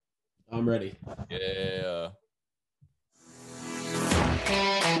I'm ready. Yeah.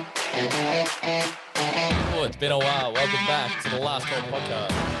 Oh, it's been a while. Welcome back to the Last Call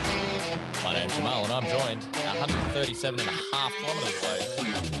podcast. My name's Jamal, and I'm joined 137 and a half kilometers away.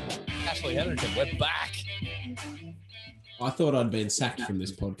 Ashley Hetherington, we're back. I thought I'd been sacked from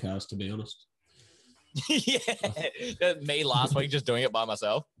this podcast, to be honest. Yeah, me last week just doing it by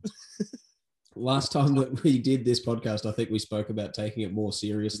myself. Last time that we did this podcast, I think we spoke about taking it more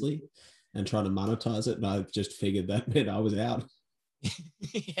seriously and trying to monetize it, and I just figured that meant I was out.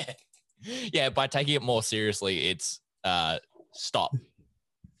 Yeah, by taking it more seriously, it's stop.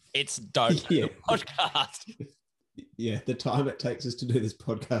 It's don't do the podcast. Yeah, the time it takes us to do this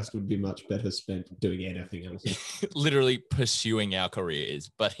podcast would be much better spent doing anything else. Literally pursuing our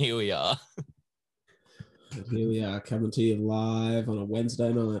careers, but here we are. And here we are, coming to you live on a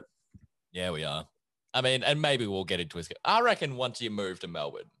Wednesday night. Yeah, we are. I mean, and maybe we'll get into it. I reckon once you move to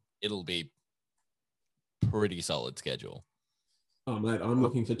Melbourne, it'll be pretty solid schedule. Oh, mate, I'm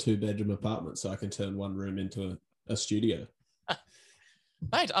looking for 2-bedroom apartments so I can turn one room into a studio.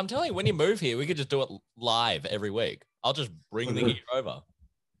 Mate, I'm telling you, when you move here, we could just do it live every week. I'll just bring the gear over.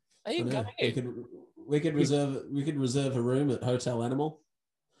 There you go. We could reserve a room at Hotel Animal.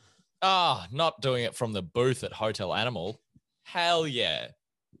 Not doing it from the booth at Hotel Animal. Hell yeah.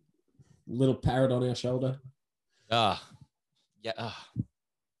 Little parrot on our shoulder. Yeah.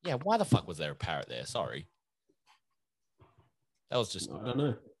 Yeah, why the fuck was there a parrot there? Sorry. That was just I don't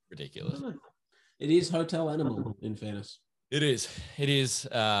know. Ridiculous. I don't know. It is Hotel Animal, in fairness. It is.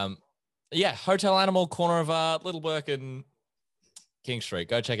 Yeah, Hotel Animal, corner of Little Burke and King Street.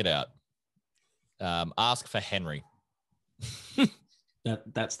 Go check it out. Ask for Henry.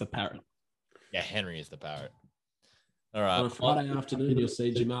 That's the parrot. Yeah, Henry is the parrot. All right. On a Friday afternoon, you'll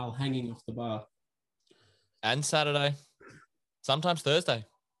see Jamal hanging off the bar. And Saturday. Sometimes Thursday.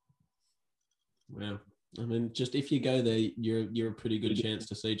 Wow. I mean, just if you go there, you're a pretty good chance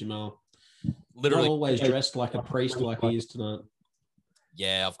to see Jamal. Literally. Not always dressed like a priest like he is tonight.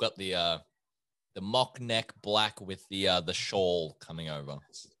 Yeah, I've got the mock neck black with the shawl coming over.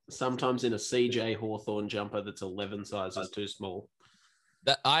 Sometimes in a CJ Hawthorne jumper that's 11 sizes too small.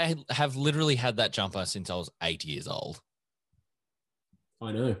 That I have literally had that jumper since I was 8 years old.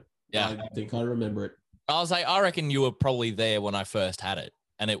 I know. Yeah. I think I remember it. I reckon you were probably there when I first had it,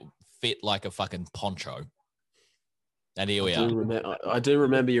 and it fit like a fucking poncho. And here we are. I do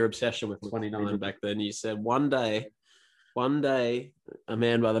remember your obsession with 29 back then. You said one day, a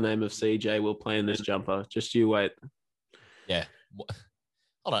man by the name of CJ will play in this jumper. Just you wait. Yeah.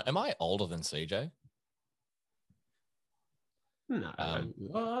 Hold on. Am I older than CJ? No.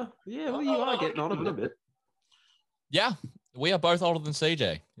 Yeah, well, you are getting on a little bit. Yeah. We are both older than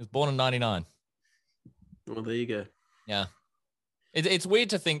CJ. He was born in 99. Well, there you go. Yeah. It's weird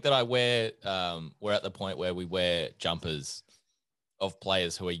to think that we're at the point where we wear jumpers of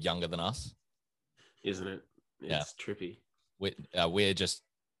players who are younger than us. Isn't it? It's trippy. We're just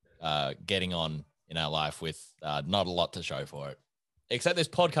getting on in our life with not a lot to show for it. Except this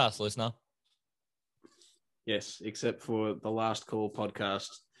podcast, listener. Yes, except for the Last Call podcast,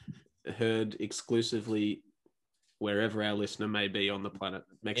 heard exclusively wherever our listener may be on the planet.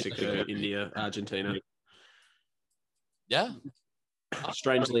 Mexico, India, Argentina. Yeah.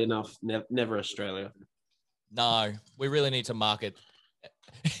 Strangely enough, never Australia. No, we really need to market.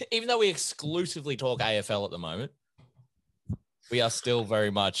 Even though we exclusively talk AFL at the moment, we are still very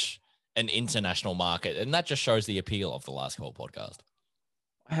much an international market. And that just shows the appeal of the Last Call podcast.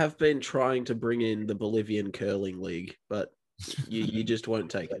 I have been trying to bring in the Bolivian curling league, but you just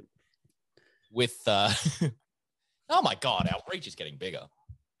won't take it. With, oh my God, our reach is getting bigger.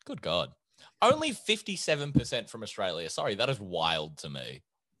 Good God. Only 57% from Australia. Sorry, that is wild to me.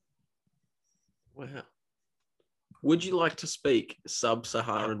 Wow. Would you like to speak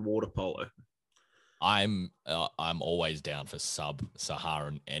sub-Saharan water polo? I'm always down for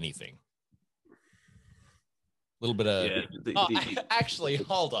sub-Saharan anything. A little bit of actually,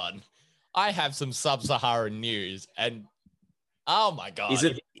 hold on. I have some sub-Saharan news, and oh my God, is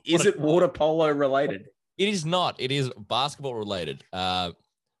it water polo related? It is not. It is basketball related.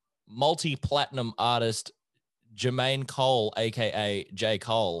 Multi-platinum artist Jermaine Cole, aka J.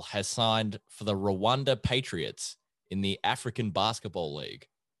 Cole, has signed for the Rwanda Patriots in the African Basketball League.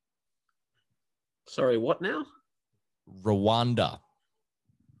 Sorry, what now? Rwanda.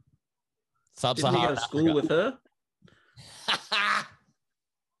 Didn't he go to school with her?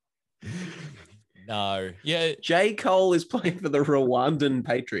 No. Yeah. J. Cole is playing for the Rwandan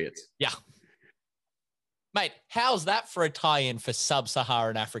Patriots. Yeah. Mate, how's that for a tie-in for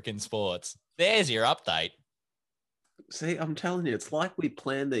sub-Saharan African sports? There's your update. See, I'm telling you, it's like we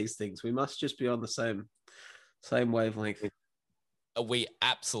plan these things. We must just be on the same wavelength. We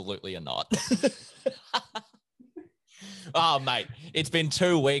absolutely are not. Oh, mate, it's been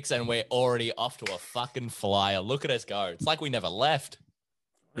 2 weeks and we're already off to a fucking flyer. Look at us go. It's like we never left.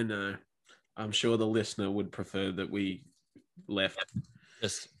 I know. I'm sure the listener would prefer that we left.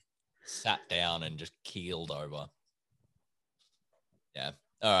 Just sat down and just keeled over. Yeah.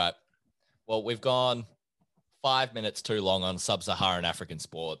 All right. Well, we've gone 5 minutes too long on sub-Saharan African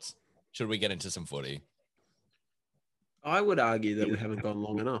sports. Should we get into some footy? I would argue that we haven't gone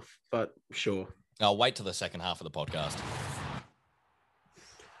long enough, but sure. I'll wait till the second half of the podcast.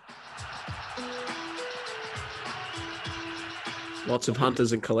 Lots of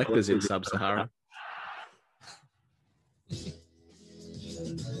hunters and collectors in sub-Sahara.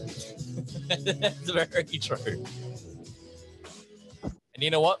 That's very true. And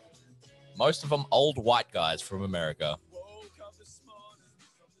you know what? Most of them old white guys from America.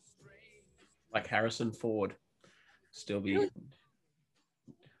 Like Harrison Ford. Still be...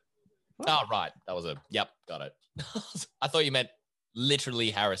 Oh, right. That was yep, got it. I thought you meant literally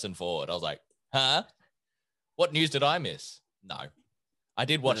Harrison Ford. I was like, huh? What news did I miss? No. I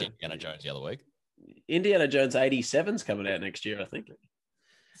did watch Indiana Jones the other week. Indiana Jones 87's coming out next year, I think.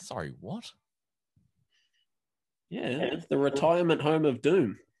 Sorry, what? Yeah, the retirement home of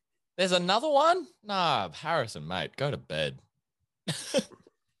doom. There's another one? Nah, Harrison, mate, go to bed.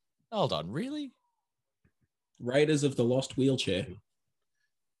 Hold on, really? Raiders of the Lost Wheelchair.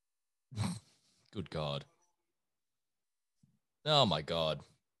 Good God. Oh, my God.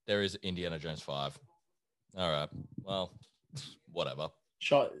 There is Indiana Jones 5. All right. Well, whatever.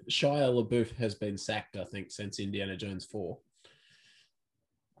 Shia LaBeouf has been sacked, I think, since Indiana Jones 4.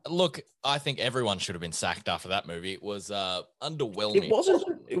 Look, I think everyone should have been sacked after that movie. It was underwhelming.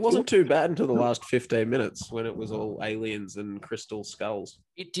 It wasn't too bad until the last 15 minutes when it was all aliens and crystal skulls.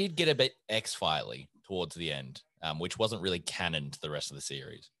 It did get a bit X-Filey towards the end, which wasn't really canon to the rest of the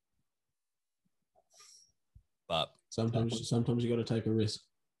series. But sometimes you got to take a risk.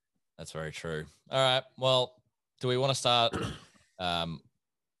 That's very true. All right. Well, do we want to start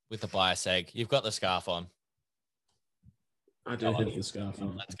with the bias egg? You've got the scarf on. I do have the scarf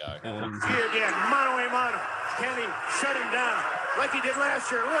on. Let's go. Here again, mano a mano. Can he shut him down like he did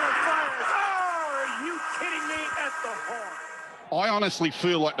last year? Little fires. Oh, are you kidding me? At the horn. I honestly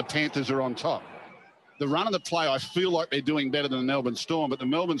feel like the Panthers are on top. The run of the play, I feel like they're doing better than the Melbourne Storm, but the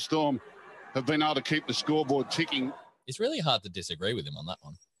Melbourne Storm have been able to keep the scoreboard ticking. It's really hard to disagree with him on that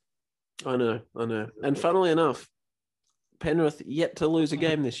one. I know. And funnily enough, Penrith yet to lose a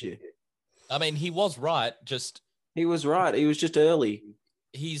game this year. I mean, he was right. He was right. He was just early.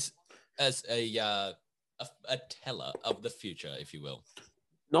 He's as a teller of the future, if you will.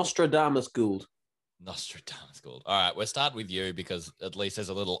 Nostradamus Gould. Nostradamus Gould. All right, we'll start with you because at least there's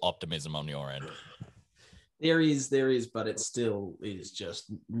a little optimism on your end. There is, but it still is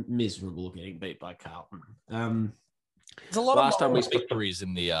just miserable getting beat by Carlton. There's a lot of victories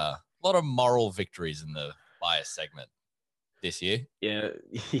in the moral victories in the bias segment this year. Yeah.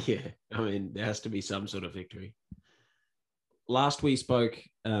 I mean, there has to be some sort of victory. Last we spoke,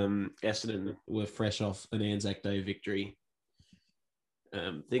 Essendon were fresh off an Anzac Day victory.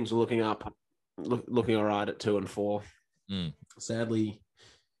 Things were looking up, looking all right at 2 and 4. Sadly,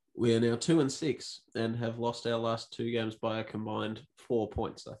 we are now 2 and 6 and have lost our last 2 games by a combined 4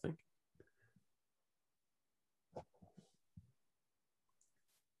 points, I think.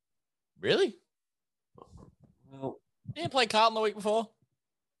 Really? Well, you didn't play Carlton the week before?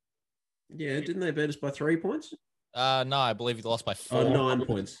 Yeah, didn't they beat us by 3 points? No, I believe you lost by 4. 9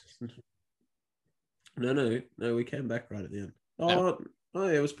 points. No, we came back right at the end. Oh,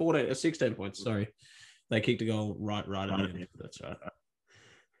 yeah, it was 16 points. Sorry. They kicked a goal right at the end. That's right.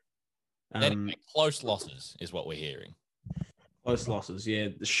 Close losses is what we're hearing. Close losses, yeah.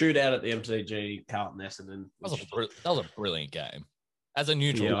 The shootout at the MCG, Carlton Essendon. That was a brilliant game. As a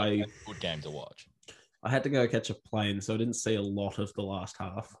neutral, a good game to watch. I had to go catch a plane, so I didn't see a lot of the last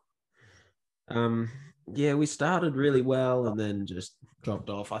half. Yeah, we started really well and then just dropped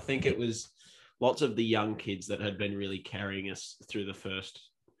off. I think it was lots of the young kids that had been really carrying us through the first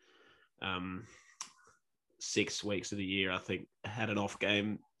 6 weeks of the year, I think, had an off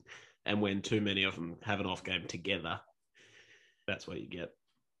game. And when too many of them have an off game together, that's what you get.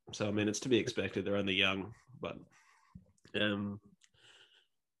 So, I mean, it's to be expected. They're only young, but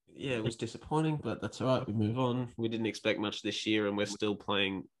yeah, it was disappointing, but that's all right. We move on. We didn't expect much this year, and we're still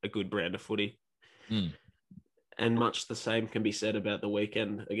playing a good brand of footy. And much the same can be said about the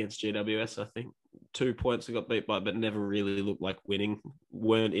weekend against GWS, I think. 2 points we got beat by, but never really looked like winning.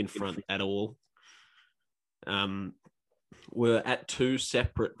 Weren't in front at all. were at 2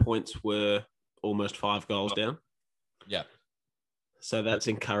 separate points were almost 5 goals down. Yeah. So that's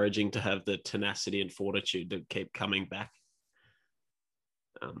encouraging to have the tenacity and fortitude to keep coming back.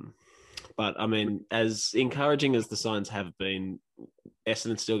 But I mean, as encouraging as the signs have been,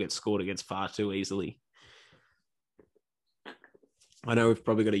 Essendon still gets scored against far too easily. I know we've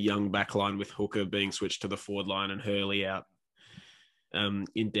probably got a young back line with Hooker being switched to the forward line and Hurley out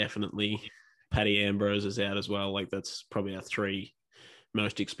indefinitely. Paddy Ambrose is out as well. Like, that's probably our 3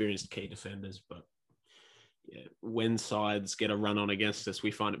 most experienced key defenders. But yeah, when sides get a run on against us,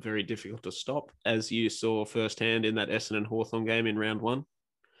 we find it very difficult to stop, as you saw firsthand in that Essendon Hawthorn game in round 1.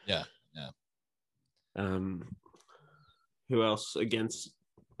 Yeah. Who else against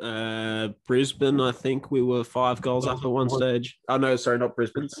Brisbane? I think we were 5 goals up at one stage. Oh no, sorry, not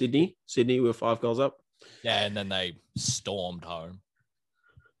Brisbane. Sydney. We were 5 goals up. Yeah, and then they stormed home.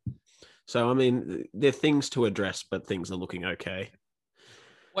 So I mean, there are things to address, but things are looking okay.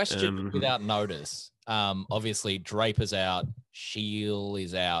 Question without notice. Obviously, Draper's out, Shield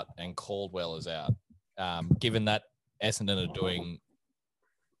is out, and Caldwell is out. Given that Essendon are doing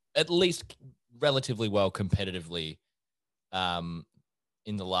at least relatively well competitively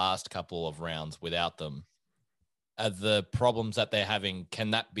in the last couple of rounds without them, the problems that they're having,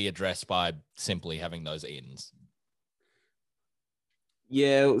 can that be addressed by simply having those ins?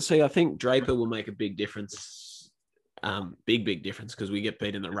 Yeah, see, I think Draper will make a big difference. Big difference, because we get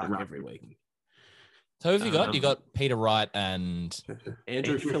beat in the ruck every week. So who have you got? You got Peter Wright and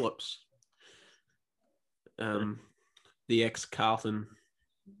Andrew Phillips. The ex-Carlton,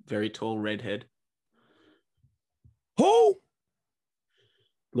 very tall redhead. who?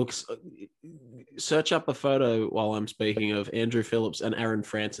 Looks, search up a photo while I'm speaking of Andrew Phillips and Aaron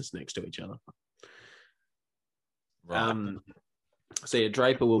Francis next to each other. Right. So yeah,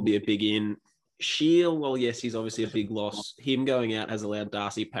 Draper will be a big in. Shield, well, yes, he's obviously a big loss. Him going out has allowed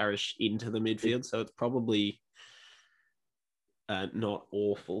Darcy Parish into the midfield, so it's probably not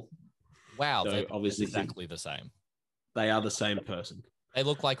awful. Wow, So they're obviously exactly the same. They are the same person. They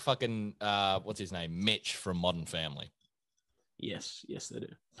look like fucking what's his name, Mitch from Modern Family. Yes, they do.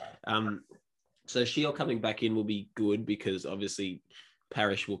 So Shield coming back in will be good, because obviously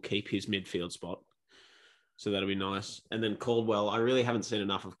Parish will keep his midfield spot. So that'll be nice. And then Caldwell, I really haven't seen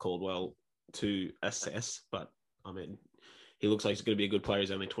enough of Caldwell to assess, but I mean, he looks like he's going to be a good player.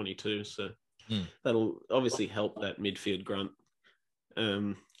 He's only 22, so that'll obviously help that midfield grunt.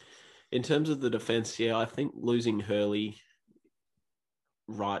 In terms of the defense, yeah, I think losing Hurley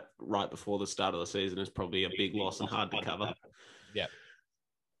right before the start of the season is probably a big loss and hard to cover. Yeah.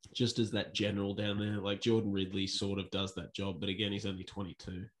 Just as that general down there, like Jordan Ridley sort of does that job, but again, he's only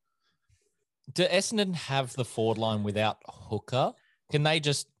 22. Do Essendon have the forward line without Hooker? Can they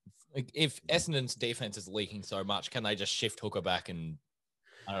just, if Essendon's defense is leaking so much, can they just shift Hooker back and,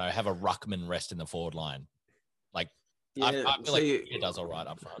 I don't know, have a ruckman rest in the forward line? Like, yeah, I feel like he does all right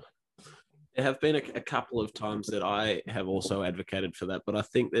up front. There have been a couple of times that I have also advocated for that, but I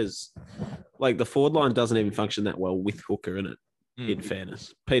think there's, like, the forward line doesn't even function that well with Hooker in it, in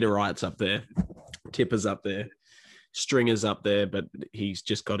fairness. Peter Wright's up there. Tipper's up there. Stringer's up there, but he's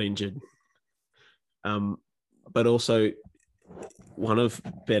just got injured. But also, one of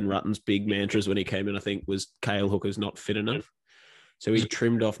Ben Rutten's big mantras when he came in, I think, was Cale Hooker's not fit enough. So he's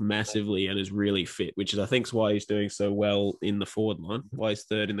trimmed off massively and is really fit, which is, I think, is why he's doing so well in the forward line, why he's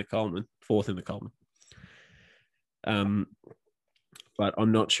fourth in the Coleman. But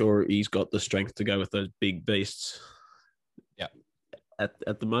I'm not sure he's got the strength to go with those big beasts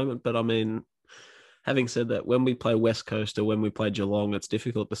at the moment. But I mean, having said that, when we play West Coast or when we play Geelong, it's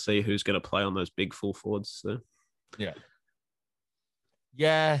difficult to see who's going to play on those big full forwards. So.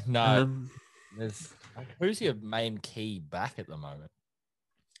 Yeah, no. Who's your main key back at the moment?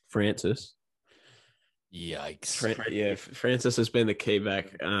 Francis. Yikes. Francis has been the key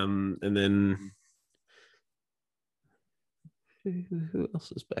back. And then who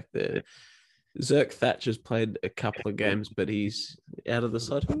else is back there? Zerk Thatcher's played a couple of games, but he's out of the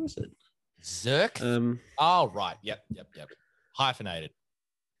side. Who is it? Zerk? Oh, right. Yep. Hyphenated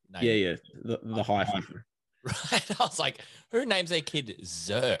name. Yeah. The hyphen. Right. I was like, who names their kid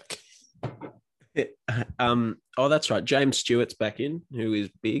Zerk? That's right. James Stewart's back in, who is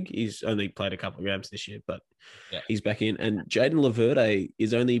big. He's only played a couple of games this year, but he's back in. And Jaden Laverde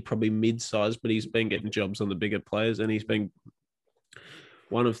is only probably mid-sized, but he's been getting jobs on the bigger players, and he's been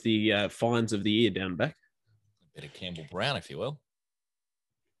one of the finds of the year down back. A bit of Campbell Brown, if you will.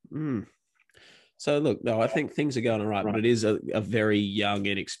 So, look, no, I think things are going all right, but it is a very young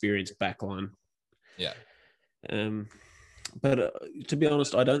and experienced backline. Yeah. But to be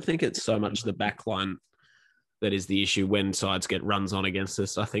honest, I don't think it's so much the backline that is the issue when sides get runs on against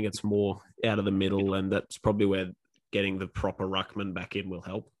us. I think it's more out of the middle, and that's probably where getting the proper ruckman back in will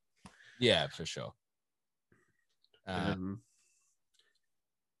help. Yeah, for sure.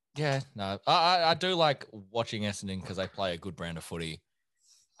 Yeah, no, I do like watching Essendon because they play a good brand of footy.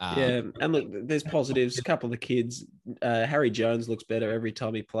 Yeah, and look, there's positives. A couple of the kids. Harry Jones looks better every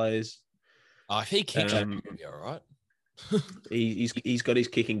time he plays. Oh, if he kicks, he'll be all right. He's got his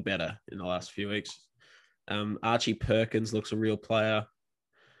kicking better in the last few weeks. Archie Perkins looks a real player.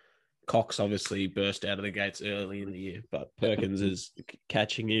 Cox obviously burst out of the gates early in the year, but Perkins is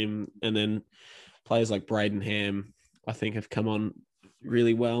catching him. And then players like Braden Ham, I think, have come on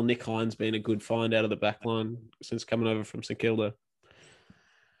really well. Nick Hines been a good find out of the back line since coming over from St Kilda.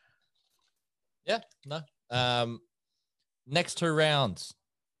 Yeah, no. Next 2 rounds,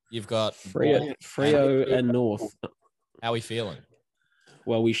 you've got Freo and North. How are we feeling?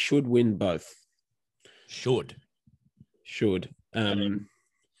 Well, we should win both. Should.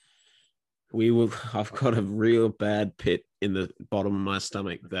 We will. I've got a real bad pit in the bottom of my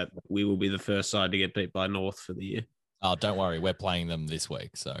stomach that we will be the first side to get beat by North for the year. Oh, don't worry, we're playing them this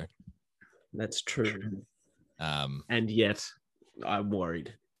week, so that's true. And yet, I'm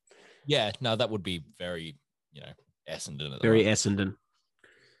worried. Yeah, no, that would be very, Essendon. Very Essendon.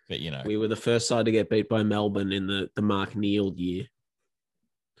 But, we were the first side to get beat by Melbourne in the Mark Neal year.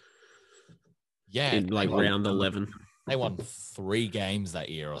 Yeah. In round 11. They won 3 games that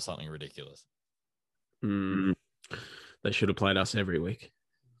year or something ridiculous. They should have played us every week.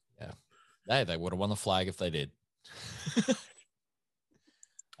 Yeah. They would have won the flag if they did.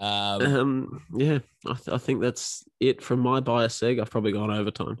 Yeah, I think that's it from my bias seg. I've probably gone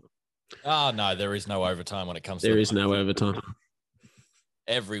overtime. Oh, no, there is no overtime when it comes There is no overtime.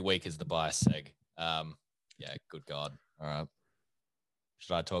 Every week is the bias seg. Yeah, good God. All right.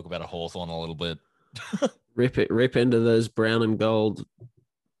 Should I talk about a Hawthorn a little bit? Rip into those brown and gold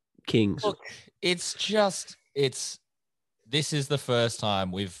Kings. Look, this is the first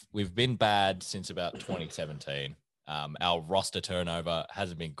time we've been bad since about 2017. Our roster turnover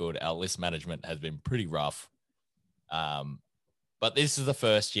hasn't been good. Our list management has been pretty rough. But this is the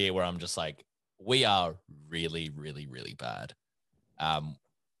first year where I'm just like, we are really, really, really bad.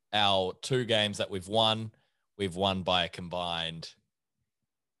 Our 2 games that we've won by a combined,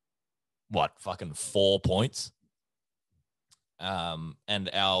 4 points. And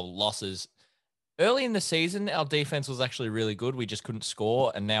our losses early in the season, our defense was actually really good. We just couldn't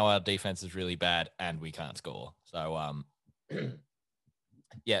score. And now our defense is really bad and we can't score. So,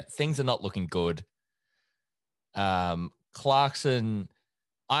 yeah, things are not looking good. Clarkson,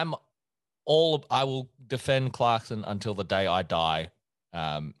 I will defend Clarkson until the day I die.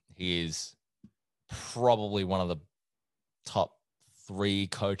 He is probably one of the top 3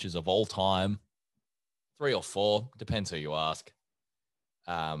 coaches of all time. 3 or 4, depends who you ask.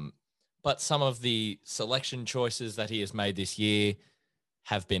 But some of the selection choices that he has made this year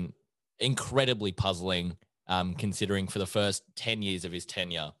have been incredibly puzzling, considering for the first 10 years of his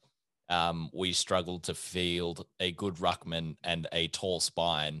tenure, we struggled to field a good ruckman and a tall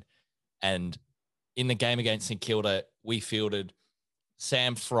spine. And in the game against St Kilda, we fielded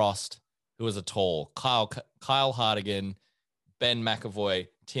Sam Frost, who was a tall, Kyle Hartigan, Ben McAvoy,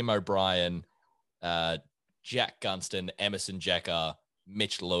 Tim O'Brien, Jack Gunston, Emerson Jecker,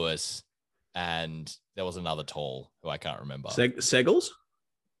 Mitch Lewis, and there was another tall who I can't remember. Seggles?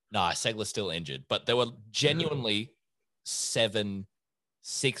 No, Segler's still injured, but there were genuinely 7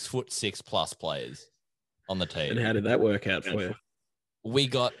 6'6" players on the team. And how did that work out for you? We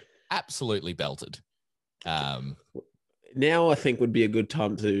got absolutely belted. Now I think would be a good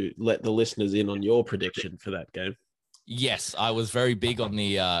time to let the listeners in on your prediction for that game. Yes, I was very big on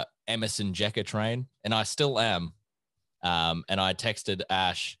the Emerson Jecker train, and I still am. And I texted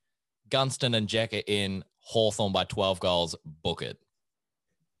Ash, Gunston and Jecker in, Hawthorn by 12 goals, book it.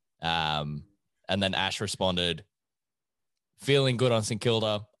 And then Ash responded, feeling good on St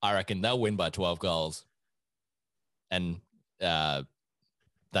Kilda, I reckon they'll win by 12 goals. And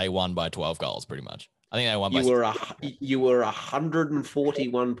they won by 12 goals, pretty much. I think they won by... You were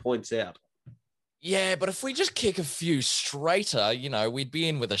 141 points out. Yeah, but if we just kick a few straighter, we'd be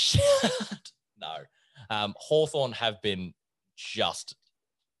in with a shot. No. Hawthorn have been just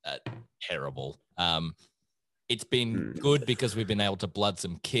terrible. It's been good because we've been able to blood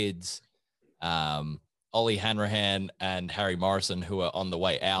some kids. Ollie Hanrahan and Harry Morrison, who are on the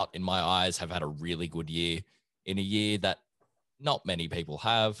way out, in my eyes, have had a really good year in a year that not many people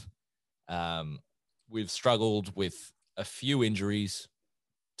have. We've struggled with a few injuries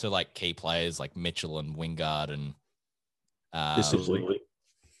to key players like Mitchell and Wingard and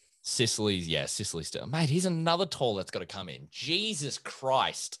Sicily's still. Mate, here's another tall that's got to come in. Jesus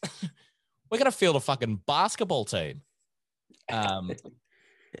Christ. We're going to field a fucking basketball team.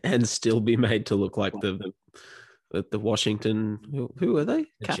 And still be made to look like the Washington, who are they?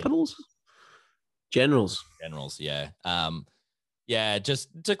 Capitals? Generals, yeah. Yeah, just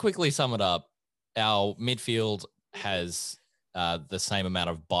to quickly sum it up, our midfield has the same amount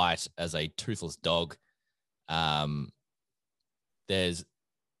of bite as a toothless dog. There's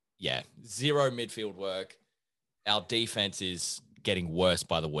zero midfield work. Our defense is getting worse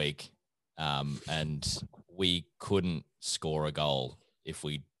by the week, and we couldn't score a goal if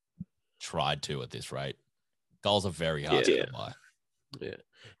we tried to at this rate. Goals are very hard to come by. Yeah.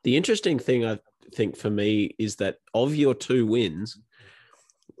 The interesting thing I think for me is that of your 2 wins,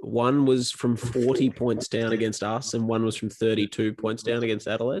 one was from 40 points down against us and one was from 32 points down against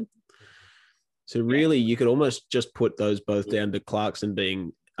Adelaide. So really, you could almost just put those both down to Clarkson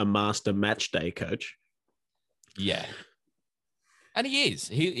being a master match day coach. Yeah. And he is.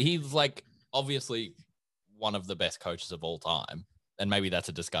 He's like obviously one of the best coaches of all time. And maybe that's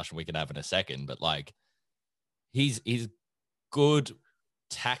a discussion we can have in a second, but like he's good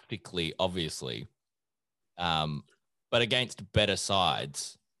tactically, obviously. But against better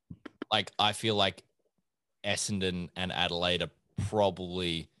sides, like I feel like Essendon and Adelaide are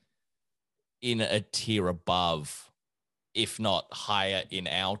probably in a tier above, if not higher in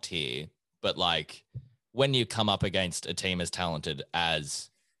our tier. But like when you come up against a team as talented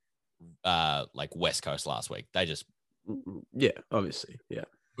as like West Coast last week, they just obviously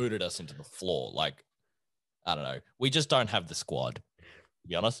booted us into the floor. Like I don't know, we just don't have the squad. To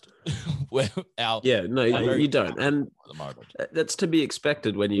be honest, you don't, and that's to be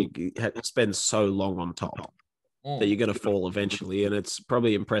expected when you spend so long on top that you're going to fall eventually, and it's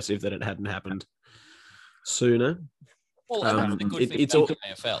probably impressive that it hadn't happened sooner. Well, and the good thing about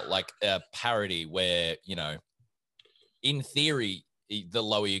AFL, like a parity where, you know, in theory, the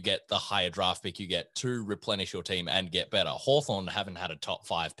lower you get, the higher draft pick you get to replenish your team and get better. Hawthorn haven't had a top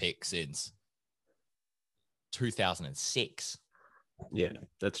 5 pick since 2006. Yeah,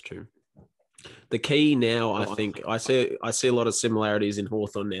 that's true. The key now, I think, I see a lot of similarities in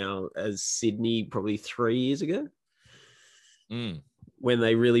Hawthorn now as Sydney probably 3 years ago, when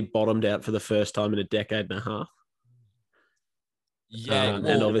they really bottomed out for the first time in a decade and a half. Yeah,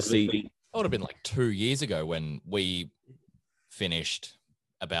 and obviously it would have been like 2 years ago when we finished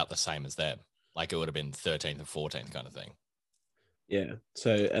about the same as them. Like it would have been 13th and 14th kind of thing. Yeah.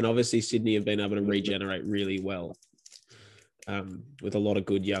 So, and obviously Sydney have been able to regenerate really well. With a lot of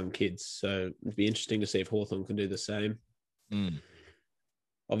good young kids. So it'd be interesting to see if Hawthorn can do the same.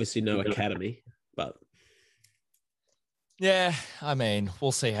 Obviously no academy, but... Yeah, I mean,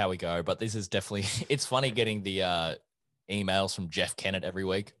 we'll see how we go. But this is definitely... It's funny getting the emails from Jeff Kennett every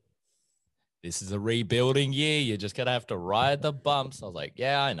week. This is a rebuilding year. You're just going to have to ride the bumps. I was like,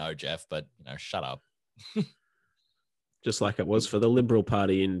 yeah, I know, Jeff, but, you know, shut up. Just like it was for the Liberal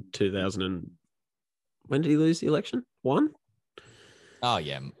Party in 2000. When did he lose the election? 1? Oh,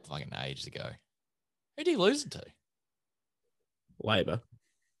 yeah, fucking ages ago. Who did he lose it to? Labor.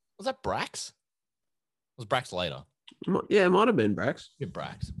 Was that Brax? Was Brax later? Yeah, it might have been Brax. Yeah,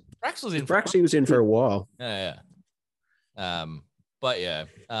 Brax. Brax was in. Brax, he was in for a while. Yeah. But yeah.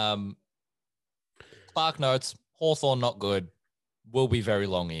 Spark notes. Hawthorn not good. Will be very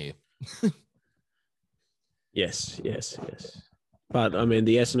long here. Yes. But I mean,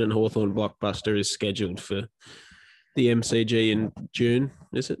 the Essendon Hawthorn blockbuster is scheduled for the MCG in June.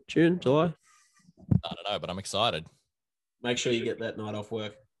 Is it June, July? I don't know, but I'm excited. Make sure you get that night off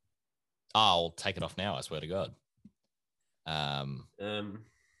work. I'll take it off now, I swear to God.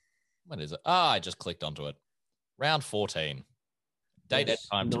 What is it? I just clicked onto it. Round 14. Date and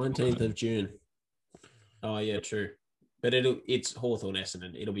time. 19th of June. Oh, yeah, true. But it's Hawthorn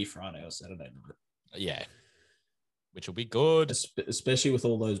Essendon. It'll be Friday or Saturday night. Yeah. Which will be good. Especially with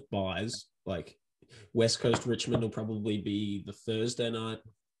all those buys. Like West Coast Richmond will probably be the Thursday night.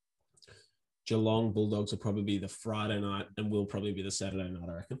 Geelong Bulldogs will probably be the Friday night, and will probably be the Saturday night,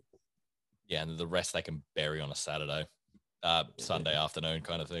 I reckon. Yeah, and the rest they can bury on a Saturday, Sunday afternoon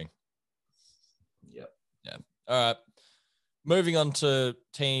kind of thing. Yep. Yeah. All right. Moving on to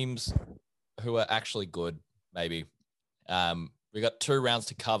teams who are actually good, maybe. We got 2 rounds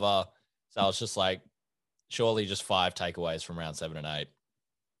to cover, so I was just like, surely just 5 takeaways from round 7 and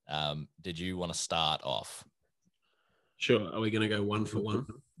 8. Did you want to start off? Sure. Are we going to go 1 for 1?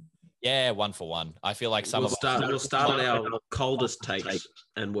 Yeah, 1 for 1. I feel like we'll start at our coldest takes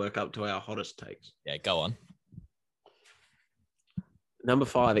and work up to our hottest takes. Yeah, go on. Number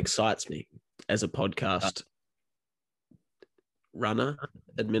 5 excites me as a podcast. runner,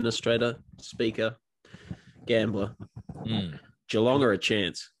 administrator, speaker, gambler. Mm. Geelong are a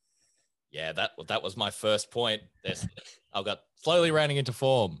chance. Yeah, that was my first point. I've got slowly rounding into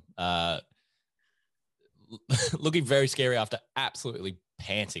form. Looking very scary after absolutely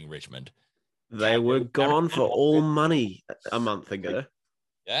panting Richmond. They were gone for all money a month ago.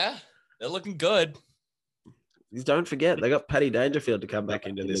 Yeah, they're looking good. Don't forget, they got Paddy Dangerfield to come back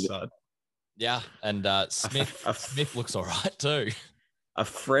into this side. Yeah, and Smith looks all right too. A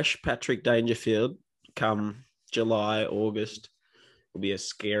fresh Patrick Dangerfield come July, August will be a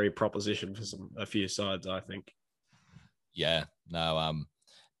scary proposition for a few sides, I think. Yeah, no,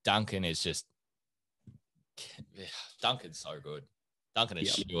 Duncan is just Duncan's so good. Duncan and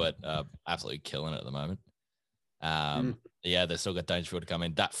Stewart are absolutely killing it at the moment. Yeah, they've still got Dangerfield to come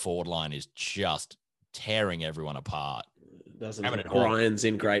in. That forward line is just tearing everyone apart. Grine's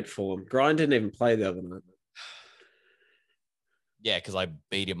in great form. Grine didn't even play the other night. Yeah, because I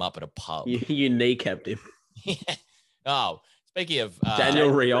beat him up at a pub. You kneecapped him. Yeah. Oh, speaking of Daniel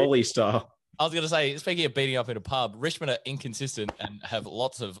Rioli style. I was going to say, speaking of beating up in a pub, Richmond are inconsistent and have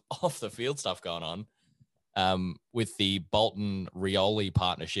lots of off the field stuff going on. With the Bolton Rioli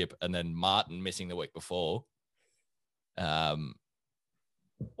partnership, and then Martin missing the week before. Yeah.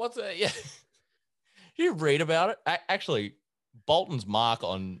 Did you read about it? Actually, Bolton's mark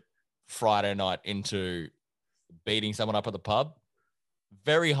on Friday night into beating someone up at the pub,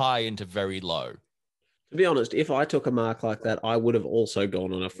 very high into very low. To be honest, if I took a mark like that, I would have also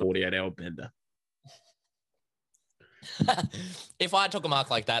gone on a 48-hour bender. If I took a mark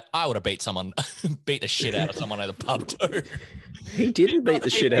like that, I would have beat the shit out of someone at the pub too. He didn't beat the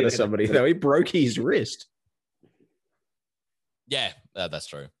shit out of somebody, though. He broke his wrist. Yeah, that's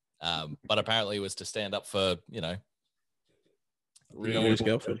true. But apparently it was to stand up for, Rioli's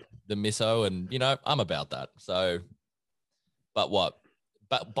girlfriend. The misso, and, I'm about that. So, but what?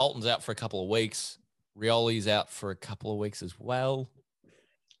 But Bolton's out for a couple of weeks. Rioli's out for a couple of weeks as well.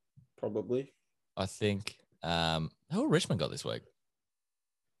 Probably. I think. Who have Richmond got this week?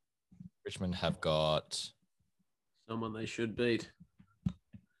 Richmond have got someone they should beat.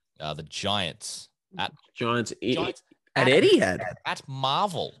 The Giants at Etihad at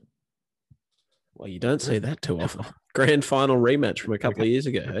Marvel. Well, you don't see that too often. Grand final rematch from a couple of years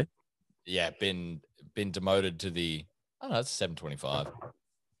ago. Hey? Yeah, been demoted to the. I don't know, it's 725.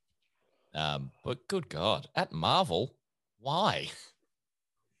 But good God, at Marvel, why?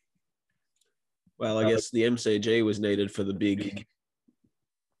 Well, I guess the MCG was needed for the big.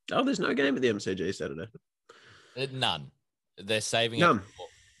 Oh, there's no game at the MCG Saturday. None. They're saving it for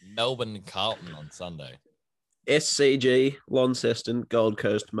Melbourne and Carlton on Sunday. SCG, Launceston, Gold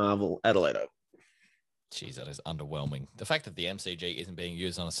Coast, Marvel, Adelaide. Jeez, that is underwhelming. The fact that the MCG isn't being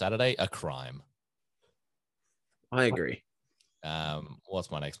used on a Saturday, a crime. I agree. What's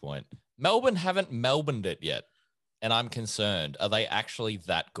my next point? Melbourne haven't Melbourned it yet, and I'm concerned. Are they actually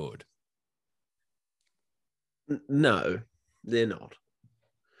that good? No, they're not.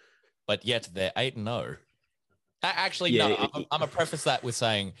 But yet they're 8-0. Actually, yeah, no. I'm going to preface that with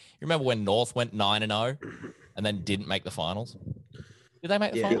saying, you remember when North went 9-0 and then didn't make the finals? Did they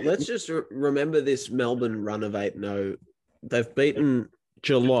make the finals? Let's just remember this Melbourne run of 8-0. They've beaten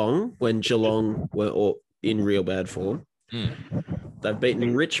Geelong when Geelong were in real bad form. They've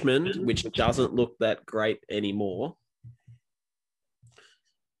beaten Richmond, which doesn't look that great anymore.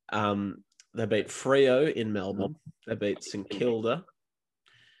 They beat Freo in Melbourne. They beat St Kilda.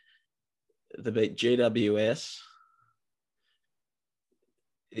 They beat GWS.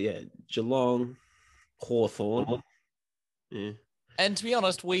 Yeah, Geelong, Hawthorn. Yeah. And to be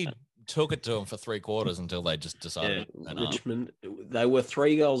honest, we took it to them for 3 quarters until they just decided. Yeah, Richmond, they were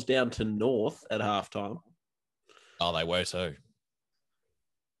 3 goals down to North at halftime. Oh, they were too.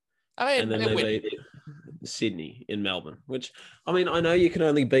 I mean, and then they beat Sydney in Melbourne, which, I mean, I know you can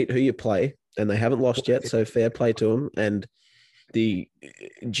only beat who you play, and they haven't lost yet, so fair play to them. And the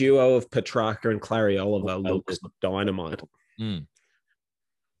duo of Petrarca and Clary Oliver looks dynamite.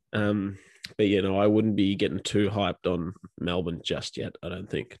 But, I wouldn't be getting too hyped on Melbourne just yet, I don't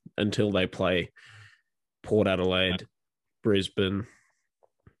think, until they play Port Adelaide, Brisbane,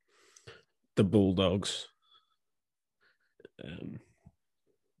 the Bulldogs.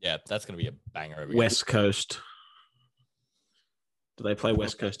 Yeah, that's going to be a banger. West Coast. Do they play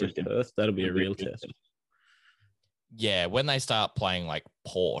West Coast in Perth? That'll be a real test. Yeah, when they start playing like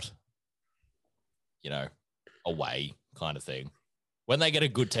Port, away kind of thing. When they get a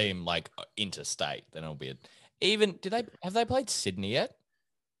good team like interstate, then it'll be have they played Sydney yet?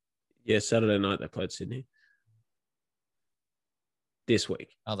 Yeah, Saturday night they played Sydney. This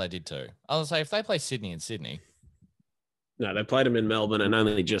week. Oh, they did too. I was going to say, if they play Sydney in Sydney. No, they played him in Melbourne and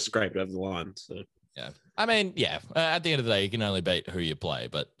only just scraped over the line. So Yeah. I mean, yeah, at the end of the day, you can only beat who you play,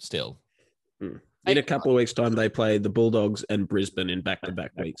 but still. In a couple of weeks' time, they play the Bulldogs and Brisbane in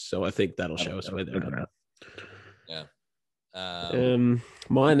back-to-back weeks. So I think that'll show us where they're at. Yeah.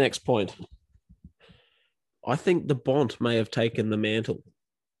 My next point. I think the Bont may have taken the mantle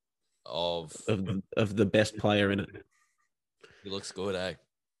of the best player in it. He looks good, eh?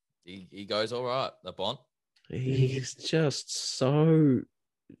 He goes all right, the Bont. He's just so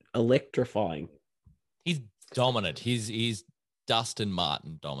electrifying. He's dominant. He's Dustin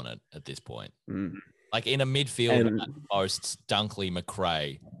Martin dominant at this point. Like in a midfield that boasts Dunkley,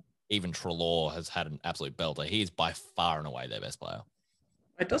 McRae, even Treloar has had an absolute belter. He is by far and away their best player.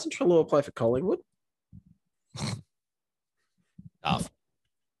 Wait, doesn't Treloar play for Collingwood? Tough.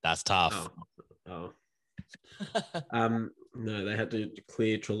 That's tough. Oh. No, they had to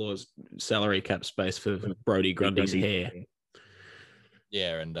clear Treloar's salary cap space for Brodie Grundy's hair.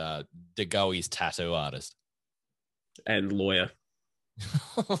 Yeah, and De Goey's tattoo artist. And lawyer.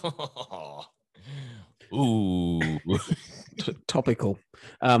 Ooh. Topical.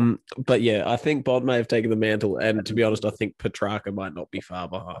 But yeah, I think Bod may have taken the mantle, and to be honest, I think Petrarca might not be far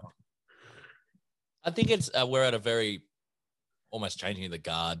behind. I think it's we're at a very almost changing of the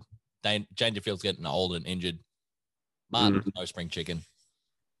guard. Dangerfield's getting old and injured. Martin's no spring chicken.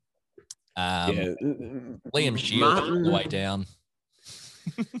 Liam Shield all the way down.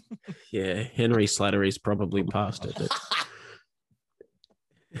 Yeah, Henry Slattery's probably past it.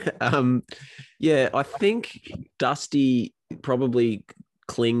 Yeah, I think Dusty probably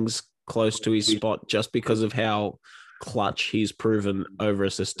clings close to his spot just because of how clutch he's proven over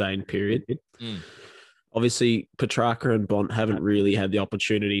a sustained period. Obviously, Petrarca and Bont haven't really had the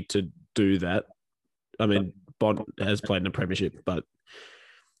opportunity to do that. I mean, Bont has played in the premiership, but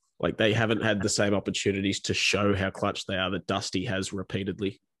like they haven't had the same opportunities to show how clutch they are that Dusty has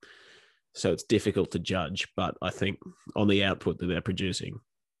repeatedly. So it's difficult to judge, but I think on the output that they're producing,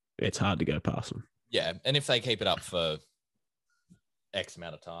 it's hard to go past them. Yeah, and if they keep it up for X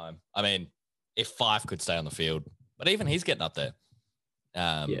amount of time, I mean, if Fife could stay on the field, but even he's getting up there.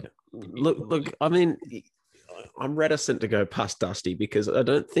 Yeah. Look. I mean, I'm reticent to go past Dusty because I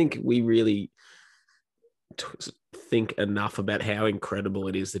don't think we really think enough about how incredible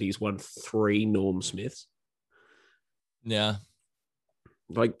it is that he's won 3 Norm Smiths. Yeah.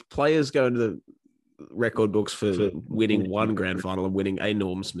 Like players go into the record books for winning 1 grand final and winning a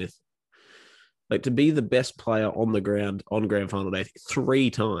Norm Smith. Like to be the best player on the ground on grand final day 3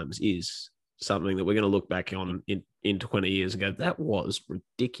 times is something that we're going to look back on in 20 years ago. That was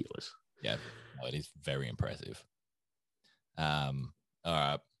ridiculous. Yeah, no, it is very impressive. All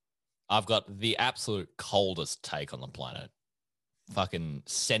right. I've got the absolute coldest take on the planet. Fucking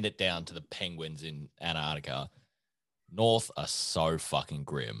send it down to the penguins in Antarctica. North are so fucking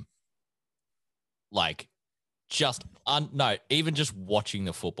grim. Like, even just watching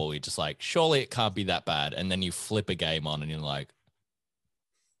the football, you're just like, surely it can't be that bad. And then you flip a game on and you're like,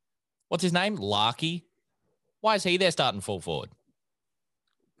 what's his name? Larky? Why is he there starting full forward?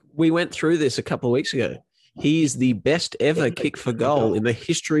 We went through this a couple of weeks ago. He is the best ever kick for goal in the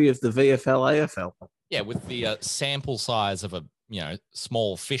history of the VFL AFL. Yeah, with the sample size of a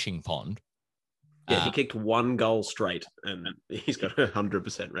small fishing pond. Yeah, he kicked 1 goal straight, and he's got a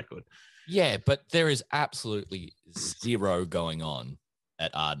 100% record. Yeah, but there is absolutely zero going on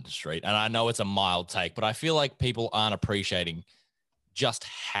at Arden Street, and I know it's a mild take, but I feel like people aren't appreciating just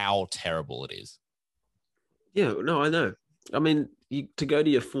how terrible it is. Yeah, no, I know. I mean, to go to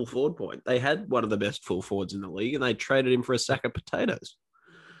your full forward point, they had one of the best full forwards in the league, and they traded him for a sack of potatoes.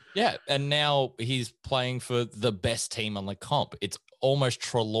 Yeah, and now he's playing for the best team on the comp. It's almost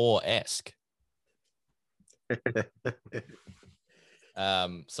Treloar-esque.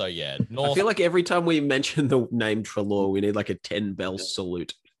 So yeah, North. I feel like every time we mention the name Treloar, we need like a 10-bell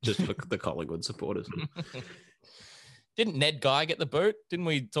salute just for the Collingwood supporters. Didn't Ned Guy get the boot? Didn't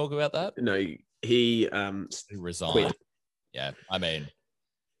we talk about that? No, he resigned. Quit. Yeah, I mean,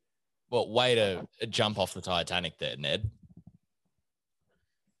 well, way to jump off the Titanic there, Ned.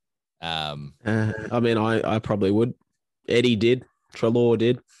 I mean, I probably would. Eddie did. Treloar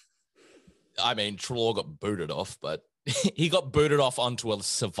did. I mean, Treloar got booted off, but he got booted off onto a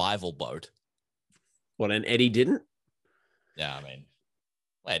survival boat. What, and Eddie didn't? Yeah, I mean,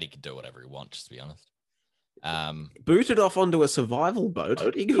 Eddie can do whatever he wants, to be honest. Booted off onto a survival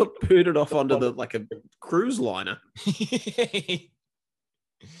boat? He got booted off onto a cruise liner. He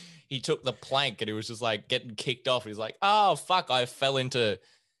took the plank and he was just like getting kicked off. He's like, oh, fuck, I fell into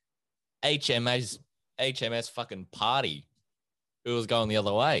HMS fucking party. It was going the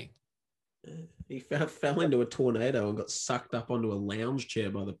other way. He fell into a tornado and got sucked up onto a lounge chair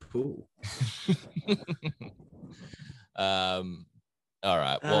by the pool. All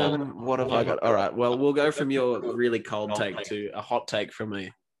right. Well, what have I got? All right. Well, we'll go from your really cold take to a hot take from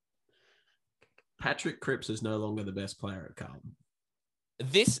me. Patrick Cripps is no longer the best player at Carlton.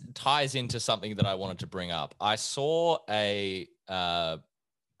 this ties into something that I wanted to bring up. I saw a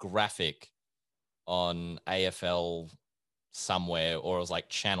graphic on AFL somewhere, or it was like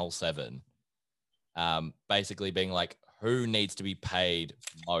Channel 7, basically being like, who needs to be paid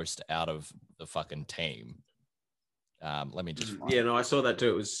most out of the fucking team? Let me just... Yeah, no, I saw that too.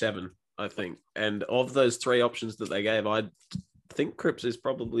 It was 7, I think. And of those 3 options that they gave, I think Cripps is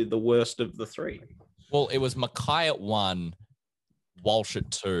probably the worst of the 3. Well, it was Mackay at 1, Walsh at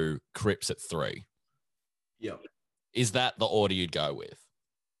 2, Cripps at 3. Yep. Is that the order you'd go with?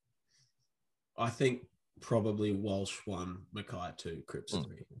 I think probably Walsh 1, Mackay 2, Cripps 3.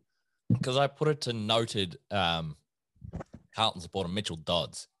 Because I put it to noted Carlton supporter Mitchell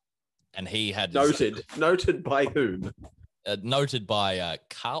Dodds, and he had... Noted by whom? Noted by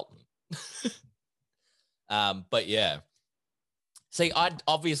Carlton. But yeah. See, I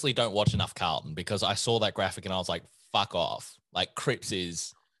obviously don't watch enough Carlton because I saw that graphic and I was like, fuck off. Like, Cripps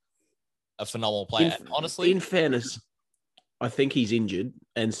is a phenomenal player. Honestly, in fairness, I think he's injured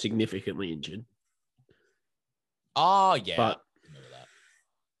and significantly injured. Oh, yeah.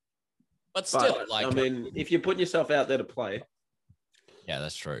 But still, like... I mean, if you're putting yourself out there to play... Yeah,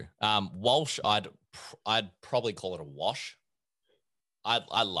 that's true. Walsh, I'd probably call it a wash.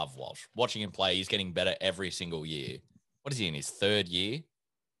 I love Walsh. Watching him play, he's getting better every single year. What is he in his 3rd year?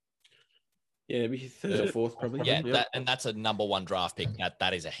 Yeah, maybe 3rd or 4th, probably. Yeah, that's a number 1 draft pick.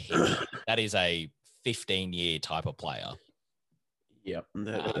 That is a hit. That is a 15-year type of player. Yep,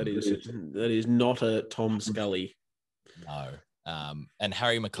 that is not a Tom Scully. No. And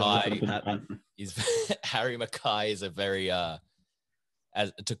Harry Mackay is Harry Mackay is a very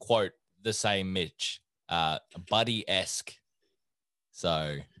as to quote the same Mitch, Buddy-esque.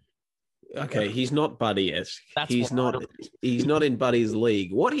 So okay, he's not Buddy-esque. He's not in Buddy's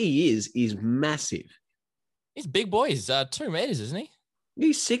league. What he is massive. He's big boy. He's 2 meters, isn't he?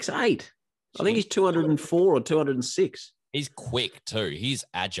 He's 6'8". I think he's 204 or 206. He's quick too. He's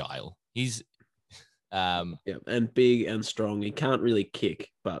agile. He's and big and strong. He can't really kick,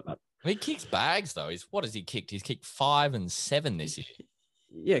 but he kicks bags though. What has he kicked? He's kicked 5 and 7 this year.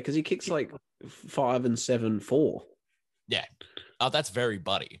 Yeah, because he kicks like 5 and 7, 4. Yeah. Oh, that's very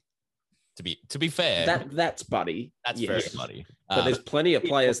Buddy. To be fair, that's Buddy. That's very Buddy. But there's plenty of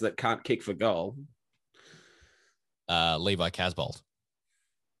players that can't kick for goal. Levi Casbolt.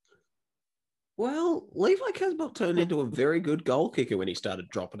 Well, Levi Casbolt turned into a very good goal kicker when he started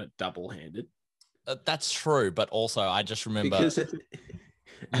dropping it double-handed. That's true, but also I just remember... Because,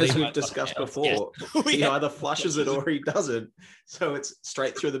 as we've discussed before, he either flushes it or he doesn't. So it's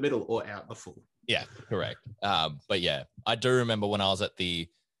straight through the middle or out the full. Yeah, correct. But yeah, I do remember when I was at the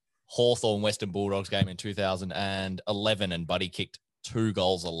Hawthorn Western Bulldogs game in 2011 and Buddy kicked 2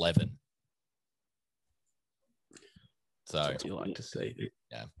 goals 11. So that's what you like to see.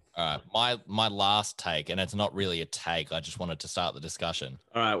 Yeah. All right. My last take, and it's not really a take. I just wanted to start the discussion.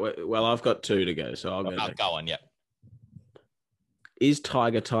 All right. Well, I've got 2 to go, so I'll go. Go on. Yeah. Is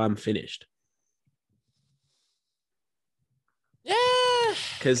Tiger time finished? Yeah.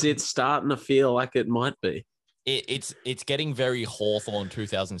 Because it's starting to feel like it might be. It's getting very Hawthorn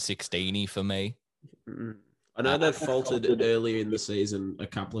 2016-y for me. I know they've faltered earlier in the season a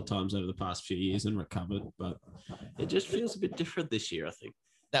couple of times over the past few years and recovered, but it just feels a bit different this year, I think.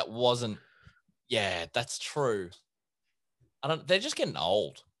 That wasn't... Yeah, that's true. They're just getting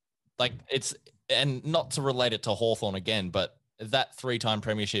old. Like, it's... And not to relate it to Hawthorn again, but that 3-time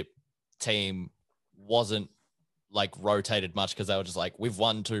premiership team wasn't like rotated much because they were just like, we've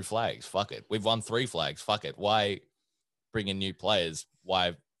won 2 flags. Fuck it. We've won 3 flags. Fuck it. Why bring in new players?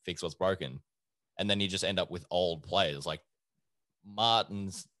 Why fix what's broken? And then you just end up with old players. Like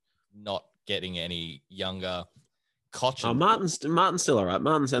Martin's not getting any younger. Cochin. Oh, Martin's still all right.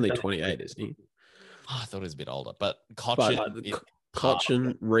 Martin's only 28, isn't he? Oh, I thought he was a bit older, but Cochin.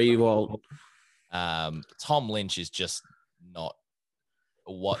 Cochin, Rewalt. Tom Lynch is just not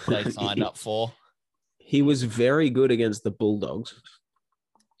what they signed up for. He was very good against the Bulldogs.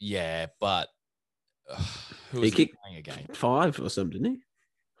 Yeah, but who he kicked playing again? 5 or something, didn't he?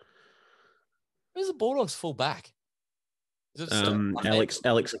 Who's the Bulldogs full back? Is it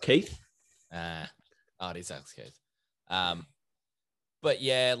Alex Keith? It is Alex Keith. But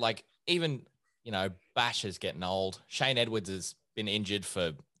yeah, like even Bash is getting old. Shane Edwards has been injured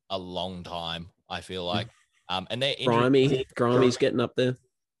for a long time. I feel like, and they're Grimey's getting up there.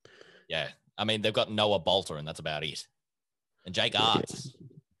 Yeah, I mean, they've got Noah Bolter, and that's about it. And Jake Arts,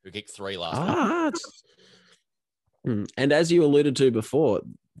 who kicked 3 last week. Arts. And as you alluded to before,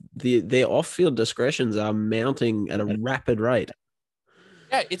 their off-field discretions are mounting at a rapid rate.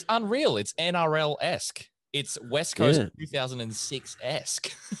 Yeah, it's unreal. It's NRL-esque. It's West Coast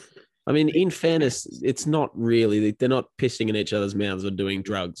 2006-esque. I mean, in fairness, it's not really. They're not pissing in each other's mouths or doing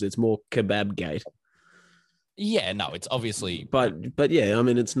drugs. It's more kebab gate. Yeah, no, it's obviously. But yeah, I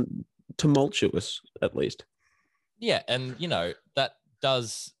mean, it's tumultuous at least. Yeah, and that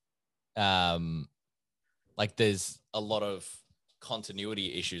does, like, there's a lot of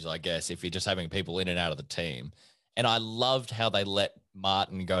continuity issues, I guess, if you're just having people in and out of the team. And I loved how they let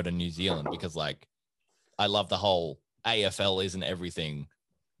Martin go to New Zealand because, like, I love the whole AFL isn't everything,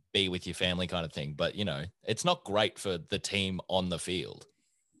 be with your family kind of thing. But, it's not great for the team on the field.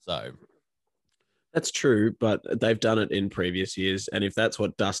 So. That's true, but they've done it in previous years. And if that's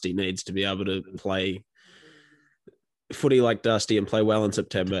what Dusty needs to be able to play footy like Dusty and play well in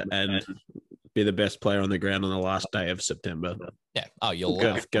September and be the best player on the ground on the last day of September. Yeah. Oh, you'll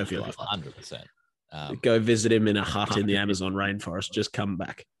go for your life. 100%. Go visit him in a hut in the Amazon rainforest. Just come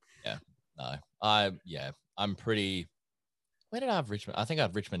back. Yeah. No. I'm pretty. Where did I have Richmond? I think I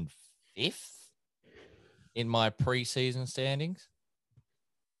have Richmond 5th in my preseason standings.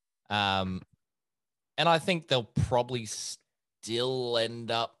 And I think they'll probably still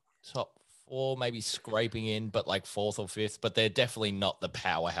end up top 4, maybe scraping in, but like 4th or 5th. But they're definitely not the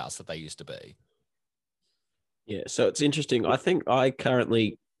powerhouse that they used to be. Yeah, so it's interesting. I think I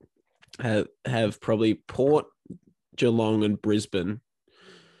currently have probably Port, Geelong, and Brisbane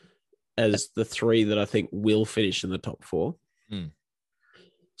as the 3 that I think will finish in the top 4.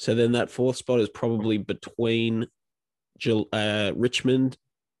 So then that 4th spot is probably between Richmond,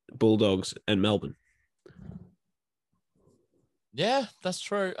 Bulldogs, and Melbourne. Yeah, that's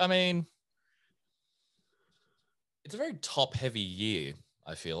true. I mean, it's a very top-heavy year,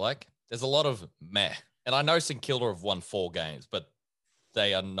 I feel like. There's a lot of meh. And I know St Kilda have won 4 games, but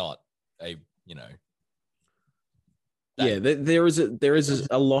they are not there is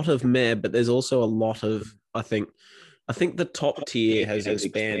a lot of meh, but there's also a lot of, I think the top tier has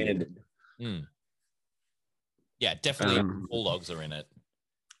expanded. Yeah, definitely Bulldogs are in it.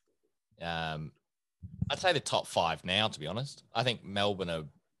 I'd say the top 5 now, to be honest. I think Melbourne are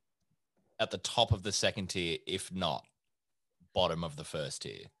at the top of the second tier, if not bottom of the first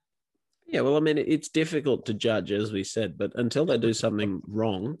tier. Yeah, well, I mean, it's difficult to judge, as we said, but until they do something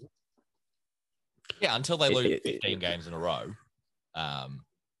wrong. Yeah, until they lose 15 games in a row.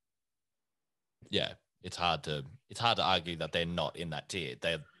 Yeah, it's hard to argue that they're not in that tier.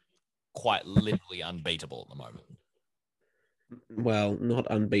 They're quite literally unbeatable at the moment. Well, not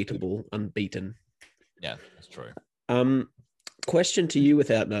unbeatable, unbeaten. Yeah, that's true. Question to you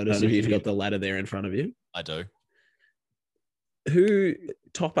without notice, if you've got the ladder there in front of you. I do. Who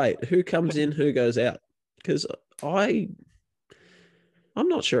top 8? Who comes in? Who goes out? Because I'm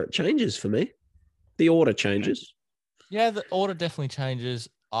not sure it changes for me. The order changes. Yeah, the order definitely changes.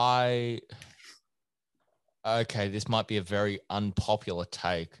 Okay, this might be a very unpopular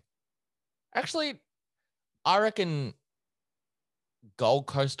take. Actually, I reckon Gold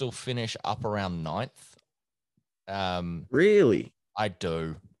Coast will finish up around 9th. Really? I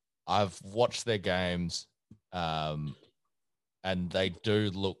do. I've watched their games, and they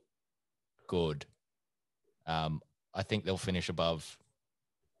do look good. I think they'll finish above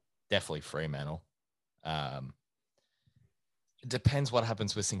definitely Fremantle. It depends what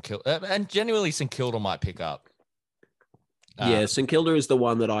happens with St Kilda. And genuinely, St Kilda might pick up. Yeah, St Kilda is the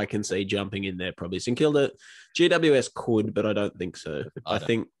one that I can see jumping in there probably. St Kilda, GWS could, but I don't think so.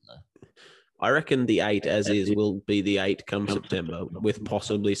 I reckon the 8 as is will be the 8 come September, with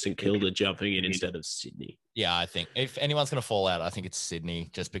possibly St Kilda jumping in instead of Sydney. Yeah, I think if anyone's going to fall out, I think it's Sydney,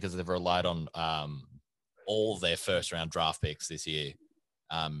 just because they've relied on all their first-round draft picks this year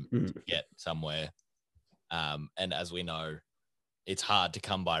to get somewhere. And as we know, it's hard to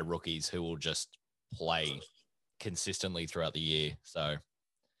come by rookies who will just play consistently throughout the year. So,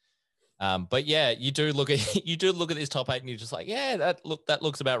 but yeah, you do look at this top 8 and you're just like, yeah, that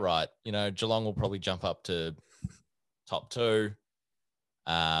looks about right. Geelong will probably jump up to top 2.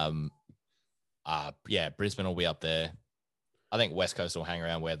 Yeah, Brisbane will be up there. I think West Coast will hang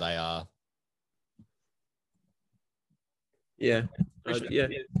around where they are. Yeah. Yeah.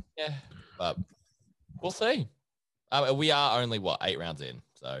 But we'll see. We are only 8 rounds in,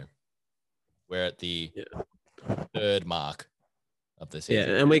 so we're at the 3rd mark of the season.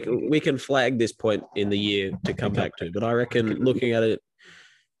 Yeah, and we can flag this point in the year to come back to, but I reckon looking at it,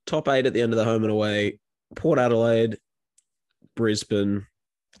 top 8 at the end of the home and away, Port Adelaide, Brisbane,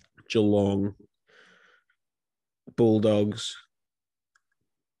 Geelong, Bulldogs,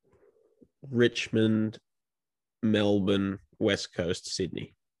 Richmond, Melbourne, West Coast,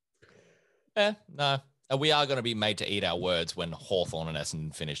 Sydney. No. And we are going to be made to eat our words when Hawthorn and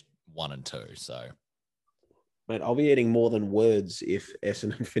Essendon finished 1 and 2. So, Mate, I'll be eating more than words if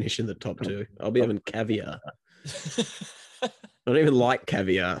Essendon finish in the top 2. I'll be having caviar. I don't even like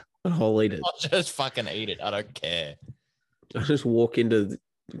caviar, but I'll eat it. I'll just fucking eat it. I don't care. I just walk into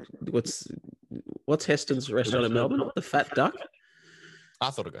what's Heston's restaurant in Melbourne? The Fat Duck? I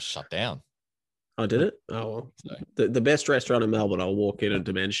thought it got shut down. I did it? Oh, well. So. The best restaurant in Melbourne, I'll walk in and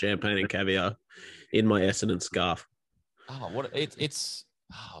demand champagne and caviar in my Essendon scarf. Oh, what it's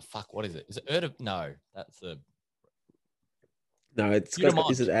fuck, what is it? Is it No, that's a No,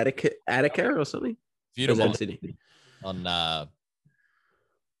 is it Attica or something? Viewdemont City on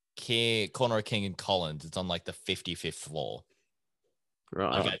corner of King and Collins. It's on like the 55th floor.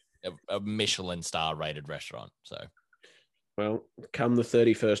 Right. Like a Michelin star rated restaurant. So, well, come the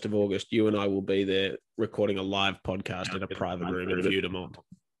 31st of August, you and I will be there recording a live podcast in a private room in Viewdemont.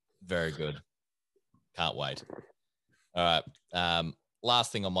 Very good. Can't wait. All right.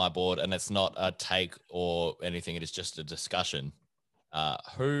 Last thing on my board, and it's not a take or anything. It is just a discussion.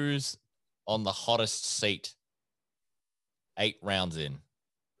 Who's on the hottest seat 8 rounds in?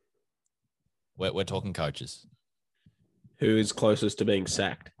 We're talking coaches. Who is closest to being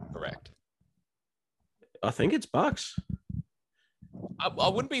sacked? Correct. I think it's Bucks. I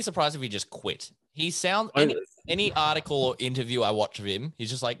wouldn't be surprised if he just quit. He sounds any article or interview I watch of him, he's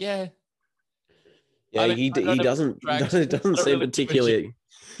just like, yeah. Yeah, he doesn't seem particularly.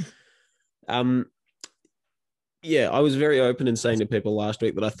 Yeah, I was very open in saying to people last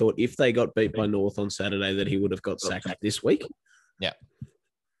week that I thought if they got beat by North on Saturday, that he would have got sacked this week. Yeah.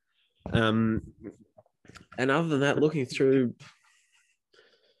 And other than that, looking through,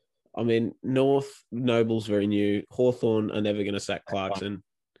 I mean, North, Noble's very new. Hawthorn are never going to sack Clarkson.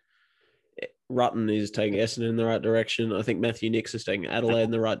 Rutten is taking Essendon in the right direction. I think Matthew Nix is taking Adelaide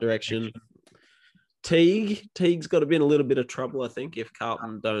in the right direction. Teague's got to be in a little bit of trouble, I think, if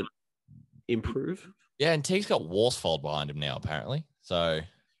Carlton don't improve. Yeah, and Teague's got Worsfold behind him now, apparently. So,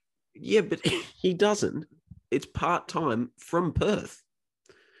 yeah, but he doesn't. It's part-time from Perth.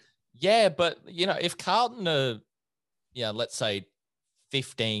 Yeah, but, if Carlton are, let's say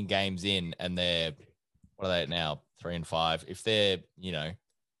 15 games in and they're, what are they now? 3 and 5. If they're,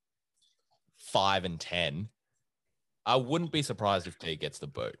 5 and 10, I wouldn't be surprised if Teague gets the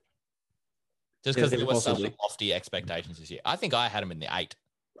boot. Just because there were such lofty expectations this year. I think I had him in the 8.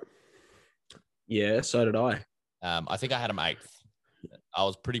 Yeah, so did I. I think I had him 8th. I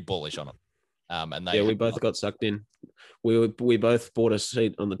was pretty bullish on him. And we both got sucked in. We both bought a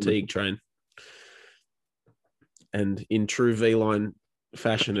seat on the Teague train. And in true V-line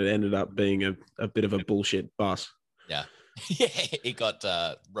fashion, it ended up being a bit of a bullshit bus. Yeah. Yeah, he got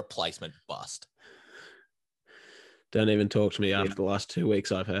replacement bust. Don't even talk to me after the last 2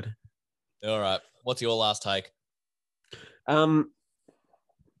 weeks I've had. All right. What's your last take?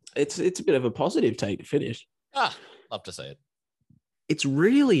 It's a bit of a positive take to finish. Love to see it. It's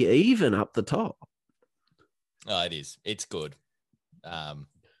really even up the top. Oh, it is. It's good.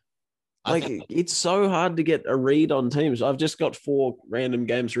 It's so hard to get a read on teams. I've just got 4 random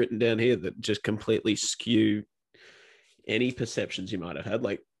games written down here that just completely skew any perceptions you might have had.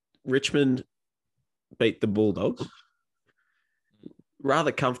 Like Richmond beat the Bulldogs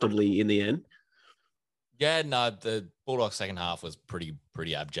rather comfortably in the end. Yeah, no, the Bulldogs second half was pretty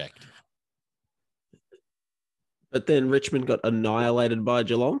abject. But then Richmond got annihilated by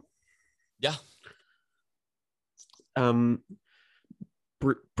Geelong. Yeah.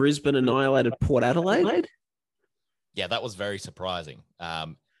 Brisbane annihilated Port Adelaide. Yeah, that was very surprising.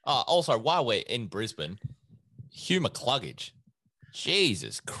 Also, while we're in Brisbane, Hugh McCluggage,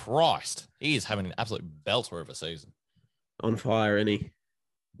 Jesus Christ, he is having an absolute belter of a season. On fire, isn't he?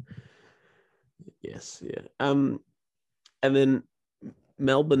 Yes, yeah. And then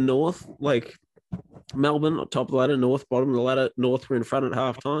Melbourne North, Melbourne top of the ladder, North bottom of the ladder. North were in front at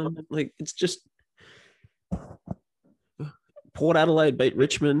halftime. It's just Port Adelaide beat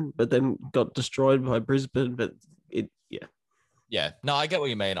Richmond, but then got destroyed by Brisbane. But yeah. No, I get what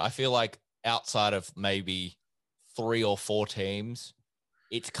you mean. I feel like outside of maybe 3 or 4 teams,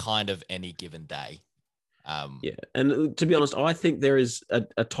 it's kind of any given day. Yeah, and to be honest, I think there is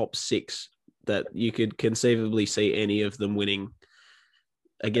a top 6 that you could conceivably see any of them winning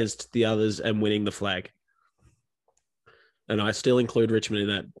against the others and winning the flag. And I still include Richmond in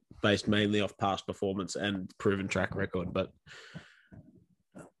that, based mainly off past performance and proven track record. But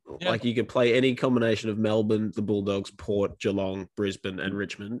Yeah. Like you could play any combination of Melbourne, the Bulldogs, Port, Geelong, Brisbane, and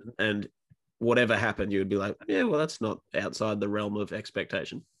Richmond, and whatever happened, you would be like, yeah, well, that's not outside the realm of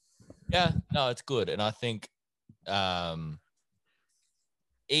expectation. Yeah, no, it's good. And I think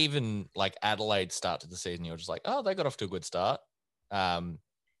even like Adelaide start to the season, you're just like, oh, they got off to a good start.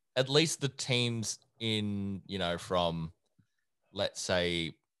 At least the teams in, from let's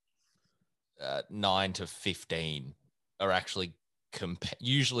say 9 to 15 are actually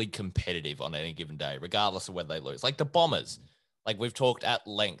usually competitive on any given day, regardless of whether they lose. Like the Bombers, like we've talked at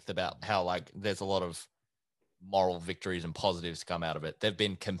length about how like there's a lot of moral victories and positives come out of it. They've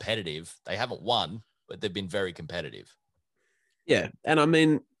been competitive. They haven't won, but they've been very competitive. Yeah. And I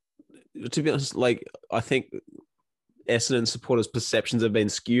mean, to be honest, like I think Essendon supporters' perceptions have been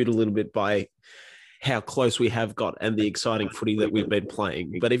skewed a little bit by how close we have got and the exciting footy that we've been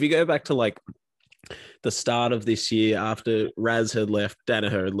playing. But if you go back to like the start of this year, after Raz had left,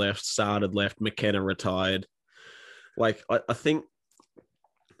 Danaher had left, Sard had left, McKenna retired, like I think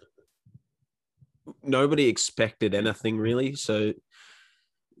nobody expected anything really. So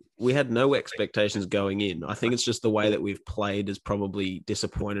we had no expectations going in. I think it's just the way that we've played has probably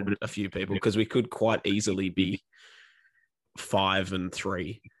disappointed a few people because we could quite easily be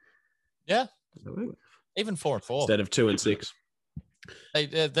 5-3. Yeah. Even 4-4. Instead of 2-6.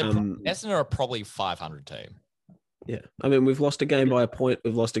 Essendon are a probably 500 team. Yeah. I mean, we've lost a game by a point.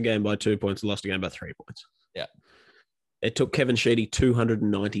 We've lost a game by 2 points. We lost a game by 3 points. Yeah. It took Kevin Sheedy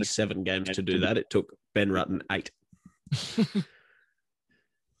 297 games to do that. It took Ben Rutten 8.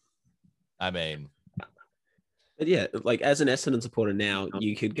 I mean, but yeah, like as an Essendon supporter now,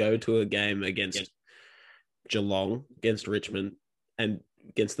 you could go to a game against Geelong, against Richmond, and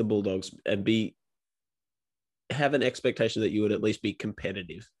against the Bulldogs, and have an expectation that you would at least be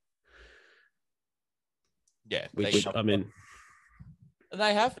competitive. Yeah, which I mean,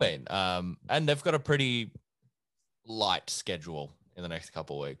 they have been, and they've got a pretty light schedule in the next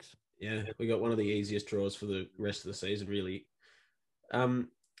couple of weeks. Yeah, we got one of the easiest draws for the rest of the season, really.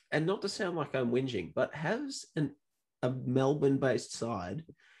 And not to sound like I'm whinging, but has a Melbourne-based side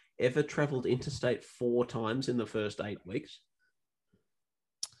ever travelled interstate 4 times in the first 8 weeks?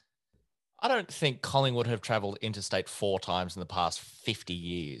 I don't think Collingwood have travelled interstate 4 times in the past 50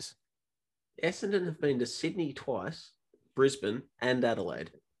 years. Essendon have been to Sydney twice, Brisbane, and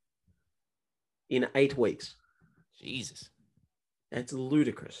Adelaide in 8 weeks. Jesus. It's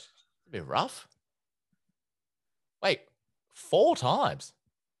ludicrous. It's a bit rough. Wait, 4 times?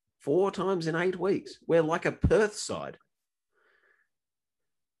 4 times in 8 weeks. We're like a Perth side.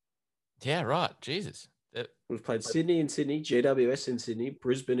 Yeah, right. Jesus. We've played Sydney in Sydney, GWS in Sydney,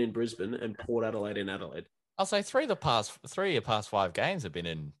 Brisbane in Brisbane, and Port Adelaide in Adelaide. I'll say 3 of the past 5 games have been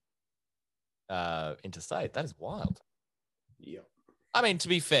in interstate. That is wild. Yeah. I mean, to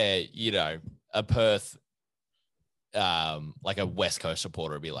be fair, a Perth, like a West Coast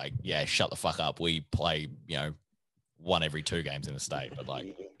supporter would be like, yeah, shut the fuck up. We play, 1 every 2 games in the state. But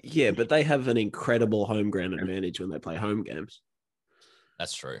like, yeah, but they have an incredible home ground advantage when they play home games.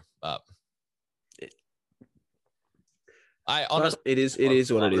 That's true. But it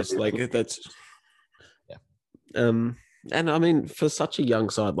is what it is. Like that's, yeah. And I mean, for such a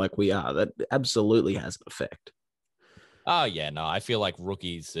young side like we are, that absolutely has an effect. Oh yeah, no, I feel like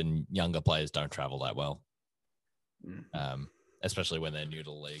rookies and younger players don't travel that well, especially when they're new to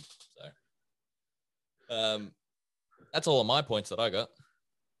the league. So, that's all of my points that I got.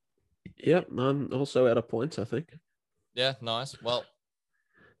 Yep, I'm also out of points, I think. Yeah, nice. Well,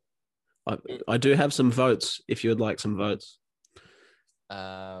 I do have some votes if you would like some votes.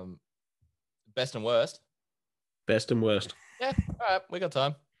 Best and worst. Best and worst. Yeah, all right, we got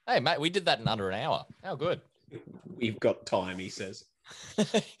time. Hey, mate, we did that in under an hour. How good. We've got time, he says.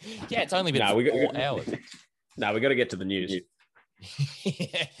 Yeah, it's only been 4 hours. No, we got to get to the news.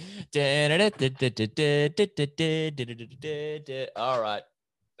 All right.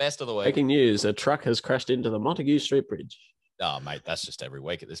 Best of the week. Breaking news. A truck has crashed into the Montague Street Bridge. Oh, mate, that's just every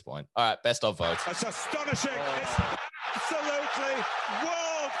week at this point. All right, best of votes. That's astonishing. It's absolutely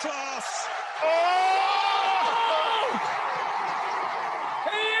world class. Oh!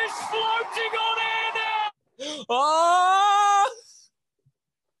 He is floating on air now. Oh!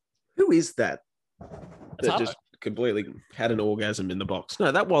 Who is that? That Hutto. just completely had an orgasm in the box.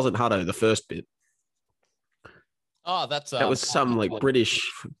 No, that wasn't Hutto, the first bit. Oh, that was some like British.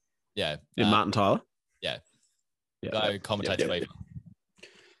 Yeah. Martin Tyler. Yeah. Yeah. Go commentate FIFA.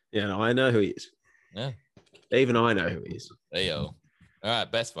 Yeah, no, I know who he is. Yeah. Even I know who he is. There you go. All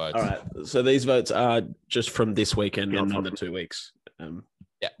right, best votes. All right. So these votes are just from this weekend, not from the 2 weeks.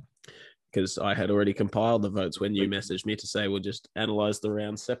 Yeah. because I had already compiled the votes when you messaged me to say we'll just analyze the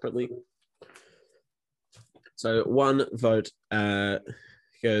rounds separately. So one vote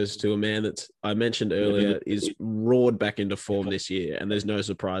goes to a man that I mentioned earlier is roared back into form this year, and there's no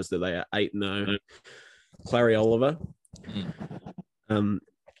surprise that they are 8-0. Clary Oliver. I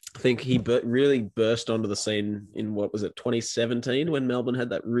think he really burst onto the scene in, 2017 when Melbourne had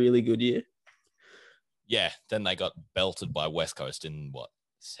that really good year? Yeah, then they got belted by West Coast in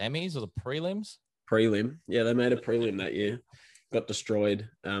semis or the prelims? Prelim. Yeah, they made a prelim that year. Got destroyed.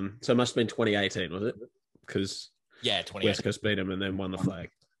 So it must have been 2018, was it? Because West Coast beat him and then won the flag.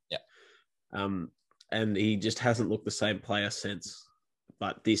 Yeah. And he just hasn't looked the same player since.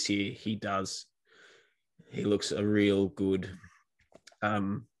 But this year he does. He looks a real good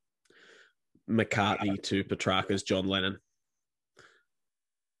McCartney to Petrarca's John Lennon.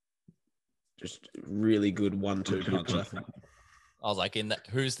 Just really good 1-2 punch, I think. I was like,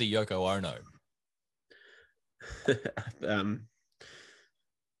 who's the Yoko Ono? It's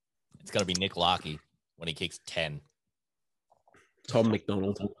going to be Nick Larkey when he kicks 10. Tom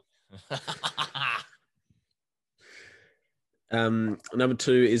McDonald. Number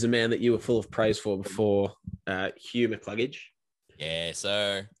 2 is a man that you were full of praise for before, Hugh McCluggage. Yeah,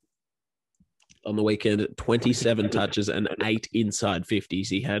 so on the weekend, 27 touches and 8 inside 50s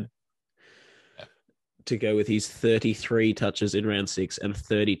he had to go with his 33 touches in round 6 and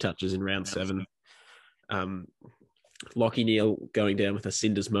 30 touches in round 7. Lockie Neal going down with a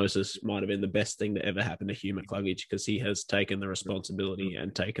syndesmosis might have been the best thing that ever happened to Hugh McCluggage because he has taken the responsibility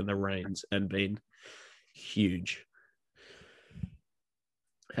and taken the reins and been huge.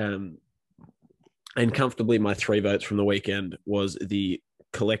 And comfortably, my 3 votes from the weekend was the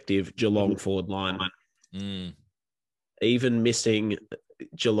collective Geelong forward line. Even missing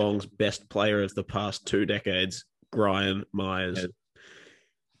Geelong's best player of the past 2 decades, Brian Myers.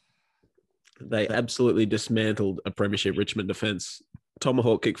 They absolutely dismantled a premiership Richmond defence.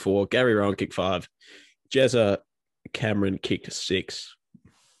 Tomahawk kicked 4, Gary Rowan kicked 5, Jezza Cameron kicked 6.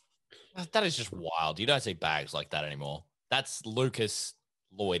 That is just wild. You don't see bags like that anymore. That's Lucas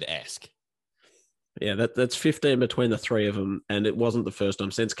Lloyd-esque. Yeah, that's 15 between the 3 of them, and it wasn't the first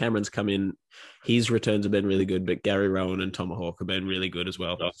time. Since Cameron's come in, his returns have been really good, but Gary Rowan and Tomahawk have been really good as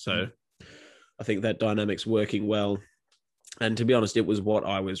well. So I think that dynamic's working well. And to be honest, it was what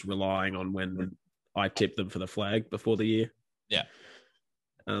I was relying on when I tipped them for the flag before the year. Yeah.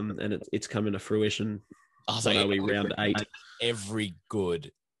 And it's coming to fruition. What are we, round 8? Every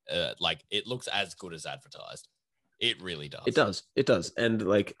good, it looks as good as advertised. It really does. It does. And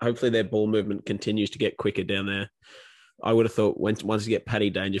hopefully their ball movement continues to get quicker down there. I would have thought once you get Paddy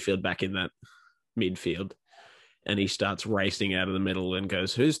Dangerfield back in that midfield and he starts racing out of the middle and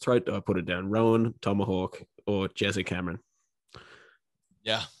goes, whose throat do I put it down? Rowan, Tomahawk, or Jezza Cameron?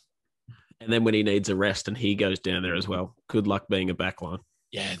 Yeah. And then when he needs a rest and he goes down there as well, good luck being a backline.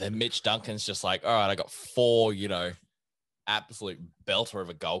 Yeah, then Mitch Duncan's just like, all right, I got 4, absolute belter of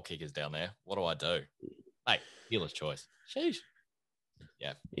a goal kickers down there. What do I do? Hey, dealer's choice. Sheesh.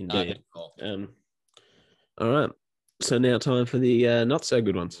 Yeah. Indeed. All right. So now time for the not so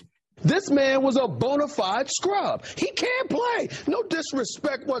good ones. This man was a bona fide scrub. He can't play. No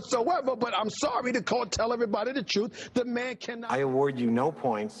disrespect whatsoever, but I'm sorry to tell everybody the truth. The man cannot. I award you no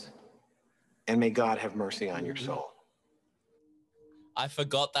points, and may God have mercy on your soul. I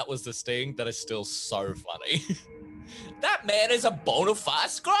forgot that was the sting. That is still so funny. That man is a bona fide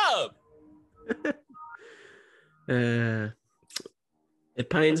scrub. It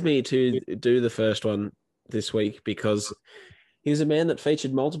pains me to do the first one this week because he's a man that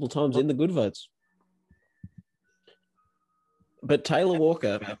featured multiple times in the good votes. But Taylor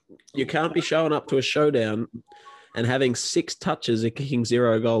Walker, you can't be showing up to a showdown and having 6 touches and kicking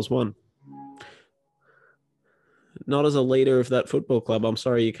 0 goals won. Not as a leader of that football club. I'm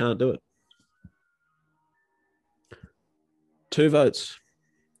sorry, you can't do it. 2 votes.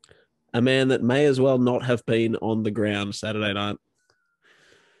 A man that may as well not have been on the ground Saturday night.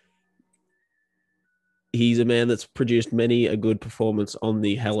 He's a man that's produced many a good performance on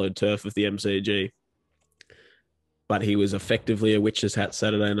the hallowed turf of the MCG. But he was effectively a witch's hat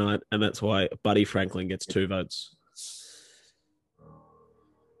Saturday night, and that's why Buddy Franklin gets 2 votes.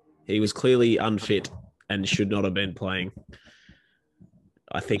 He was clearly unfit and should not have been playing.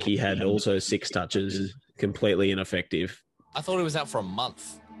 I think he had also 6 touches, completely ineffective. I thought he was out for a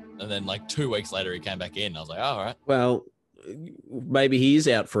month. And then 2 weeks later, he came back in. I was like, oh, all right. Well, maybe he is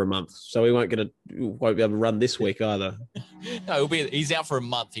out for a month, so he won't be able to run this week either. No, he's out for a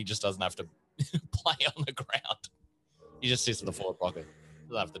month. He just doesn't have to play on the ground. He just sits in the forward pocket.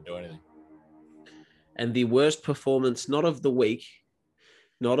 Doesn't have to do anything. And the worst performance, not of the week,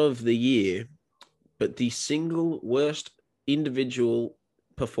 not of the year, but the single worst individual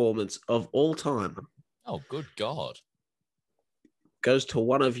performance of all time Oh, good God. goes to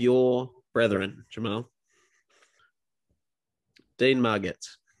one of your brethren, Jamal. Dean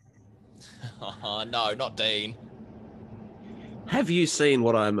Margetts. Oh, no, not Dean. Have you seen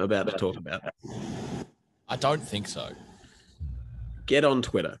what I'm about to talk about? I don't think so. Get on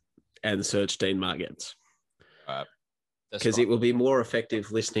Twitter and search Dean Margetts. All right. Because it will be more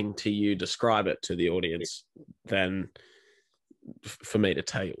effective listening to you describe it to the audience than for me to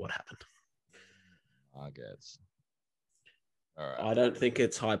tell you what happened. Margetts. All right. I don't think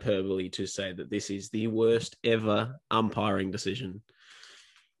it's hyperbole to say that this is the worst ever umpiring decision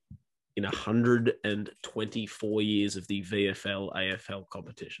in 124 years of the VFL AFL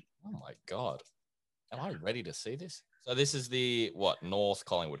competition. Oh my God. Am I ready to see this? So this is the, North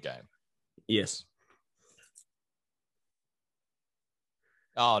Collingwood game? Yes.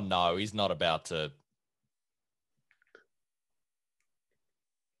 Oh no, he's not about to.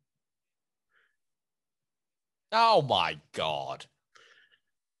 Oh my God.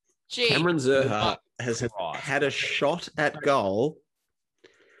 Gee, Cameron Zerha has had a shot at goal,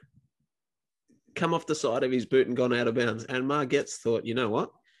 come off the side of his boot and gone out of bounds. And Margetts thought, you know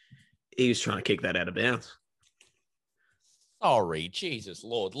what? He was trying to kick that out of bounds. Sorry, Jesus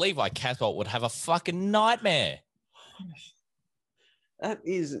Lord. Levi Casbolt would have a fucking nightmare. That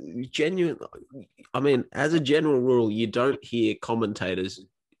is genuine. I mean, as a general rule, you don't hear commentators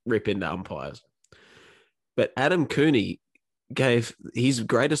rip into umpires. But Adam Cooney gave his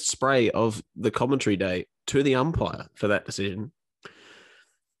greatest spray of the commentary day to the umpire for that decision.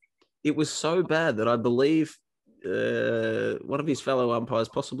 It was so bad that I believe one of his fellow umpires,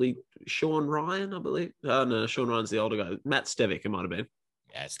 possibly Sean Ryan, I believe. Oh, no, Sean Ryan's the older guy. Matt Stevick, it might have been.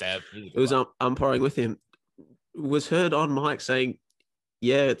 Yeah, Stev. It was umpiring with him. Was heard on mic saying,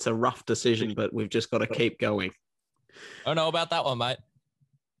 yeah, it's a rough decision, but we've just got to keep going. I don't know about that one, mate.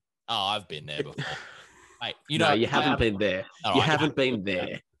 Oh, I've been there before. Mate, you haven't been there. You haven't been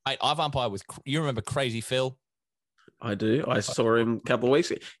there. Mate, I've umpired with, you remember Crazy Phil? I do. I saw him a couple of weeks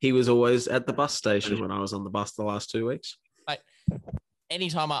ago. He was always at the bus station when I was on the bus the last 2 weeks. Mate,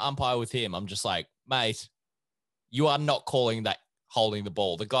 anytime I umpire with him, I'm just like, mate, you are not calling that holding the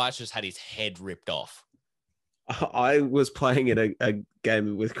ball. The guy's just had his head ripped off. I was playing in a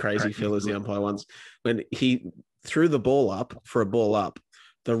game with Crazy Phil as the umpire once when he threw the ball up for a ball up.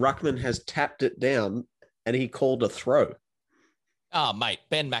 The ruckman has tapped it down and he called a throw. Oh, mate,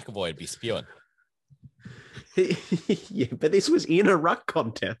 Ben McAvoy would be spewing. Yeah, but this was in a ruck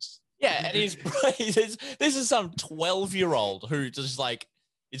contest. Yeah, and this is some 12-year-old who just like,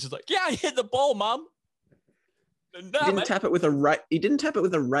 it's just like, yeah, I hit the ball, mum. He didn't tap it with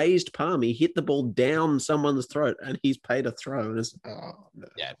a raised palm. He hit the ball down someone's throat, and he's paid a throw. And it's, no.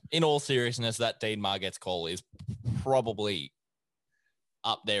 Yeah, in all seriousness, that Dean Margetts call is probably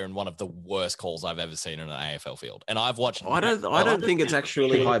up there in one of the worst calls I've ever seen in an AFL field. And I've watched. I don't think it's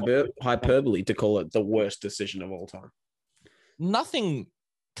actually hyperbole to call it the worst decision of all time. Nothing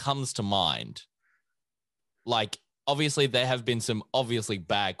comes to mind. Like, obviously, there have been some obviously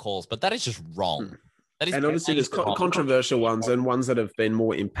bad calls, but that is just wrong. And obviously there's controversial ones and ones that have been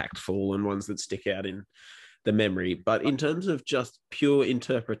more impactful and ones that stick out in the memory. But in terms of just pure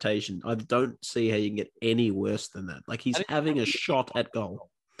interpretation, I don't see how you can get any worse than that. Like, he's having a shot at goal.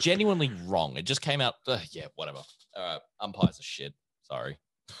 Genuinely wrong. It just came out. Yeah, whatever. Umpires are shit. Sorry.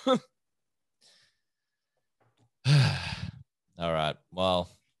 All right. Well,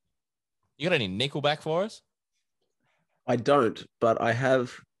 you got any Nickelback for us? I don't, but I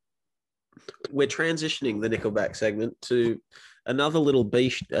have. We're transitioning the Nickelback segment to another little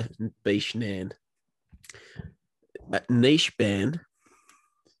niche band.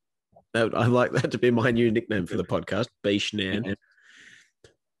 I like that to be my new nickname for the podcast, Bish Nan.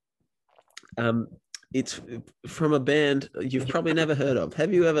 It's from a band you've probably never heard of.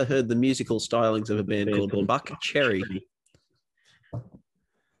 Have you ever heard the musical stylings of a band called Buck Cherry?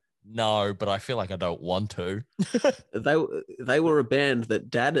 No, but I feel like I don't want to. They were a band that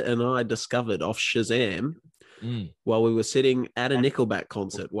Dad and I discovered off Shazam while we were sitting at a Nickelback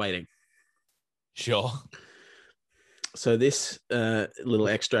concert waiting. Sure. So this little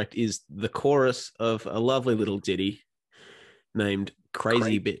extract is the chorus of a lovely little ditty named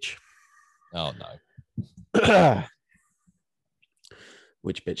Crazy Bitch. Oh, no.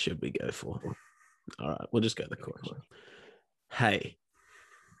 Which bit should we go for? All right, we'll just go the chorus. Hey,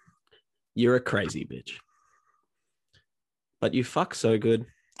 you're a crazy bitch. But you fuck so good,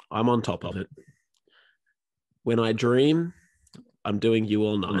 I'm on top of it. When I dream, I'm doing you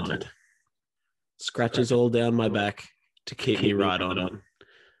all night. Scratches all down my back to keep me right on.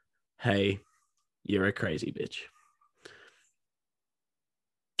 hey, you're a crazy bitch.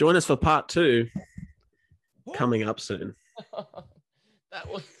 Join us for part 2 coming up soon. That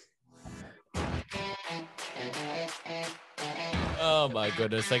was. Oh my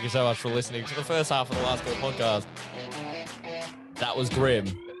goodness. Thank you so much for listening to the first half of the Last Call podcast. That was grim.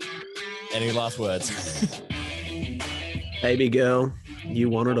 Any last words? Baby girl, you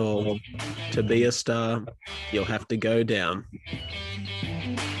want it all. To be a star, you'll have to go down.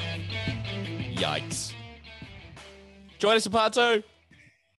 Yikes. Join us in part 2.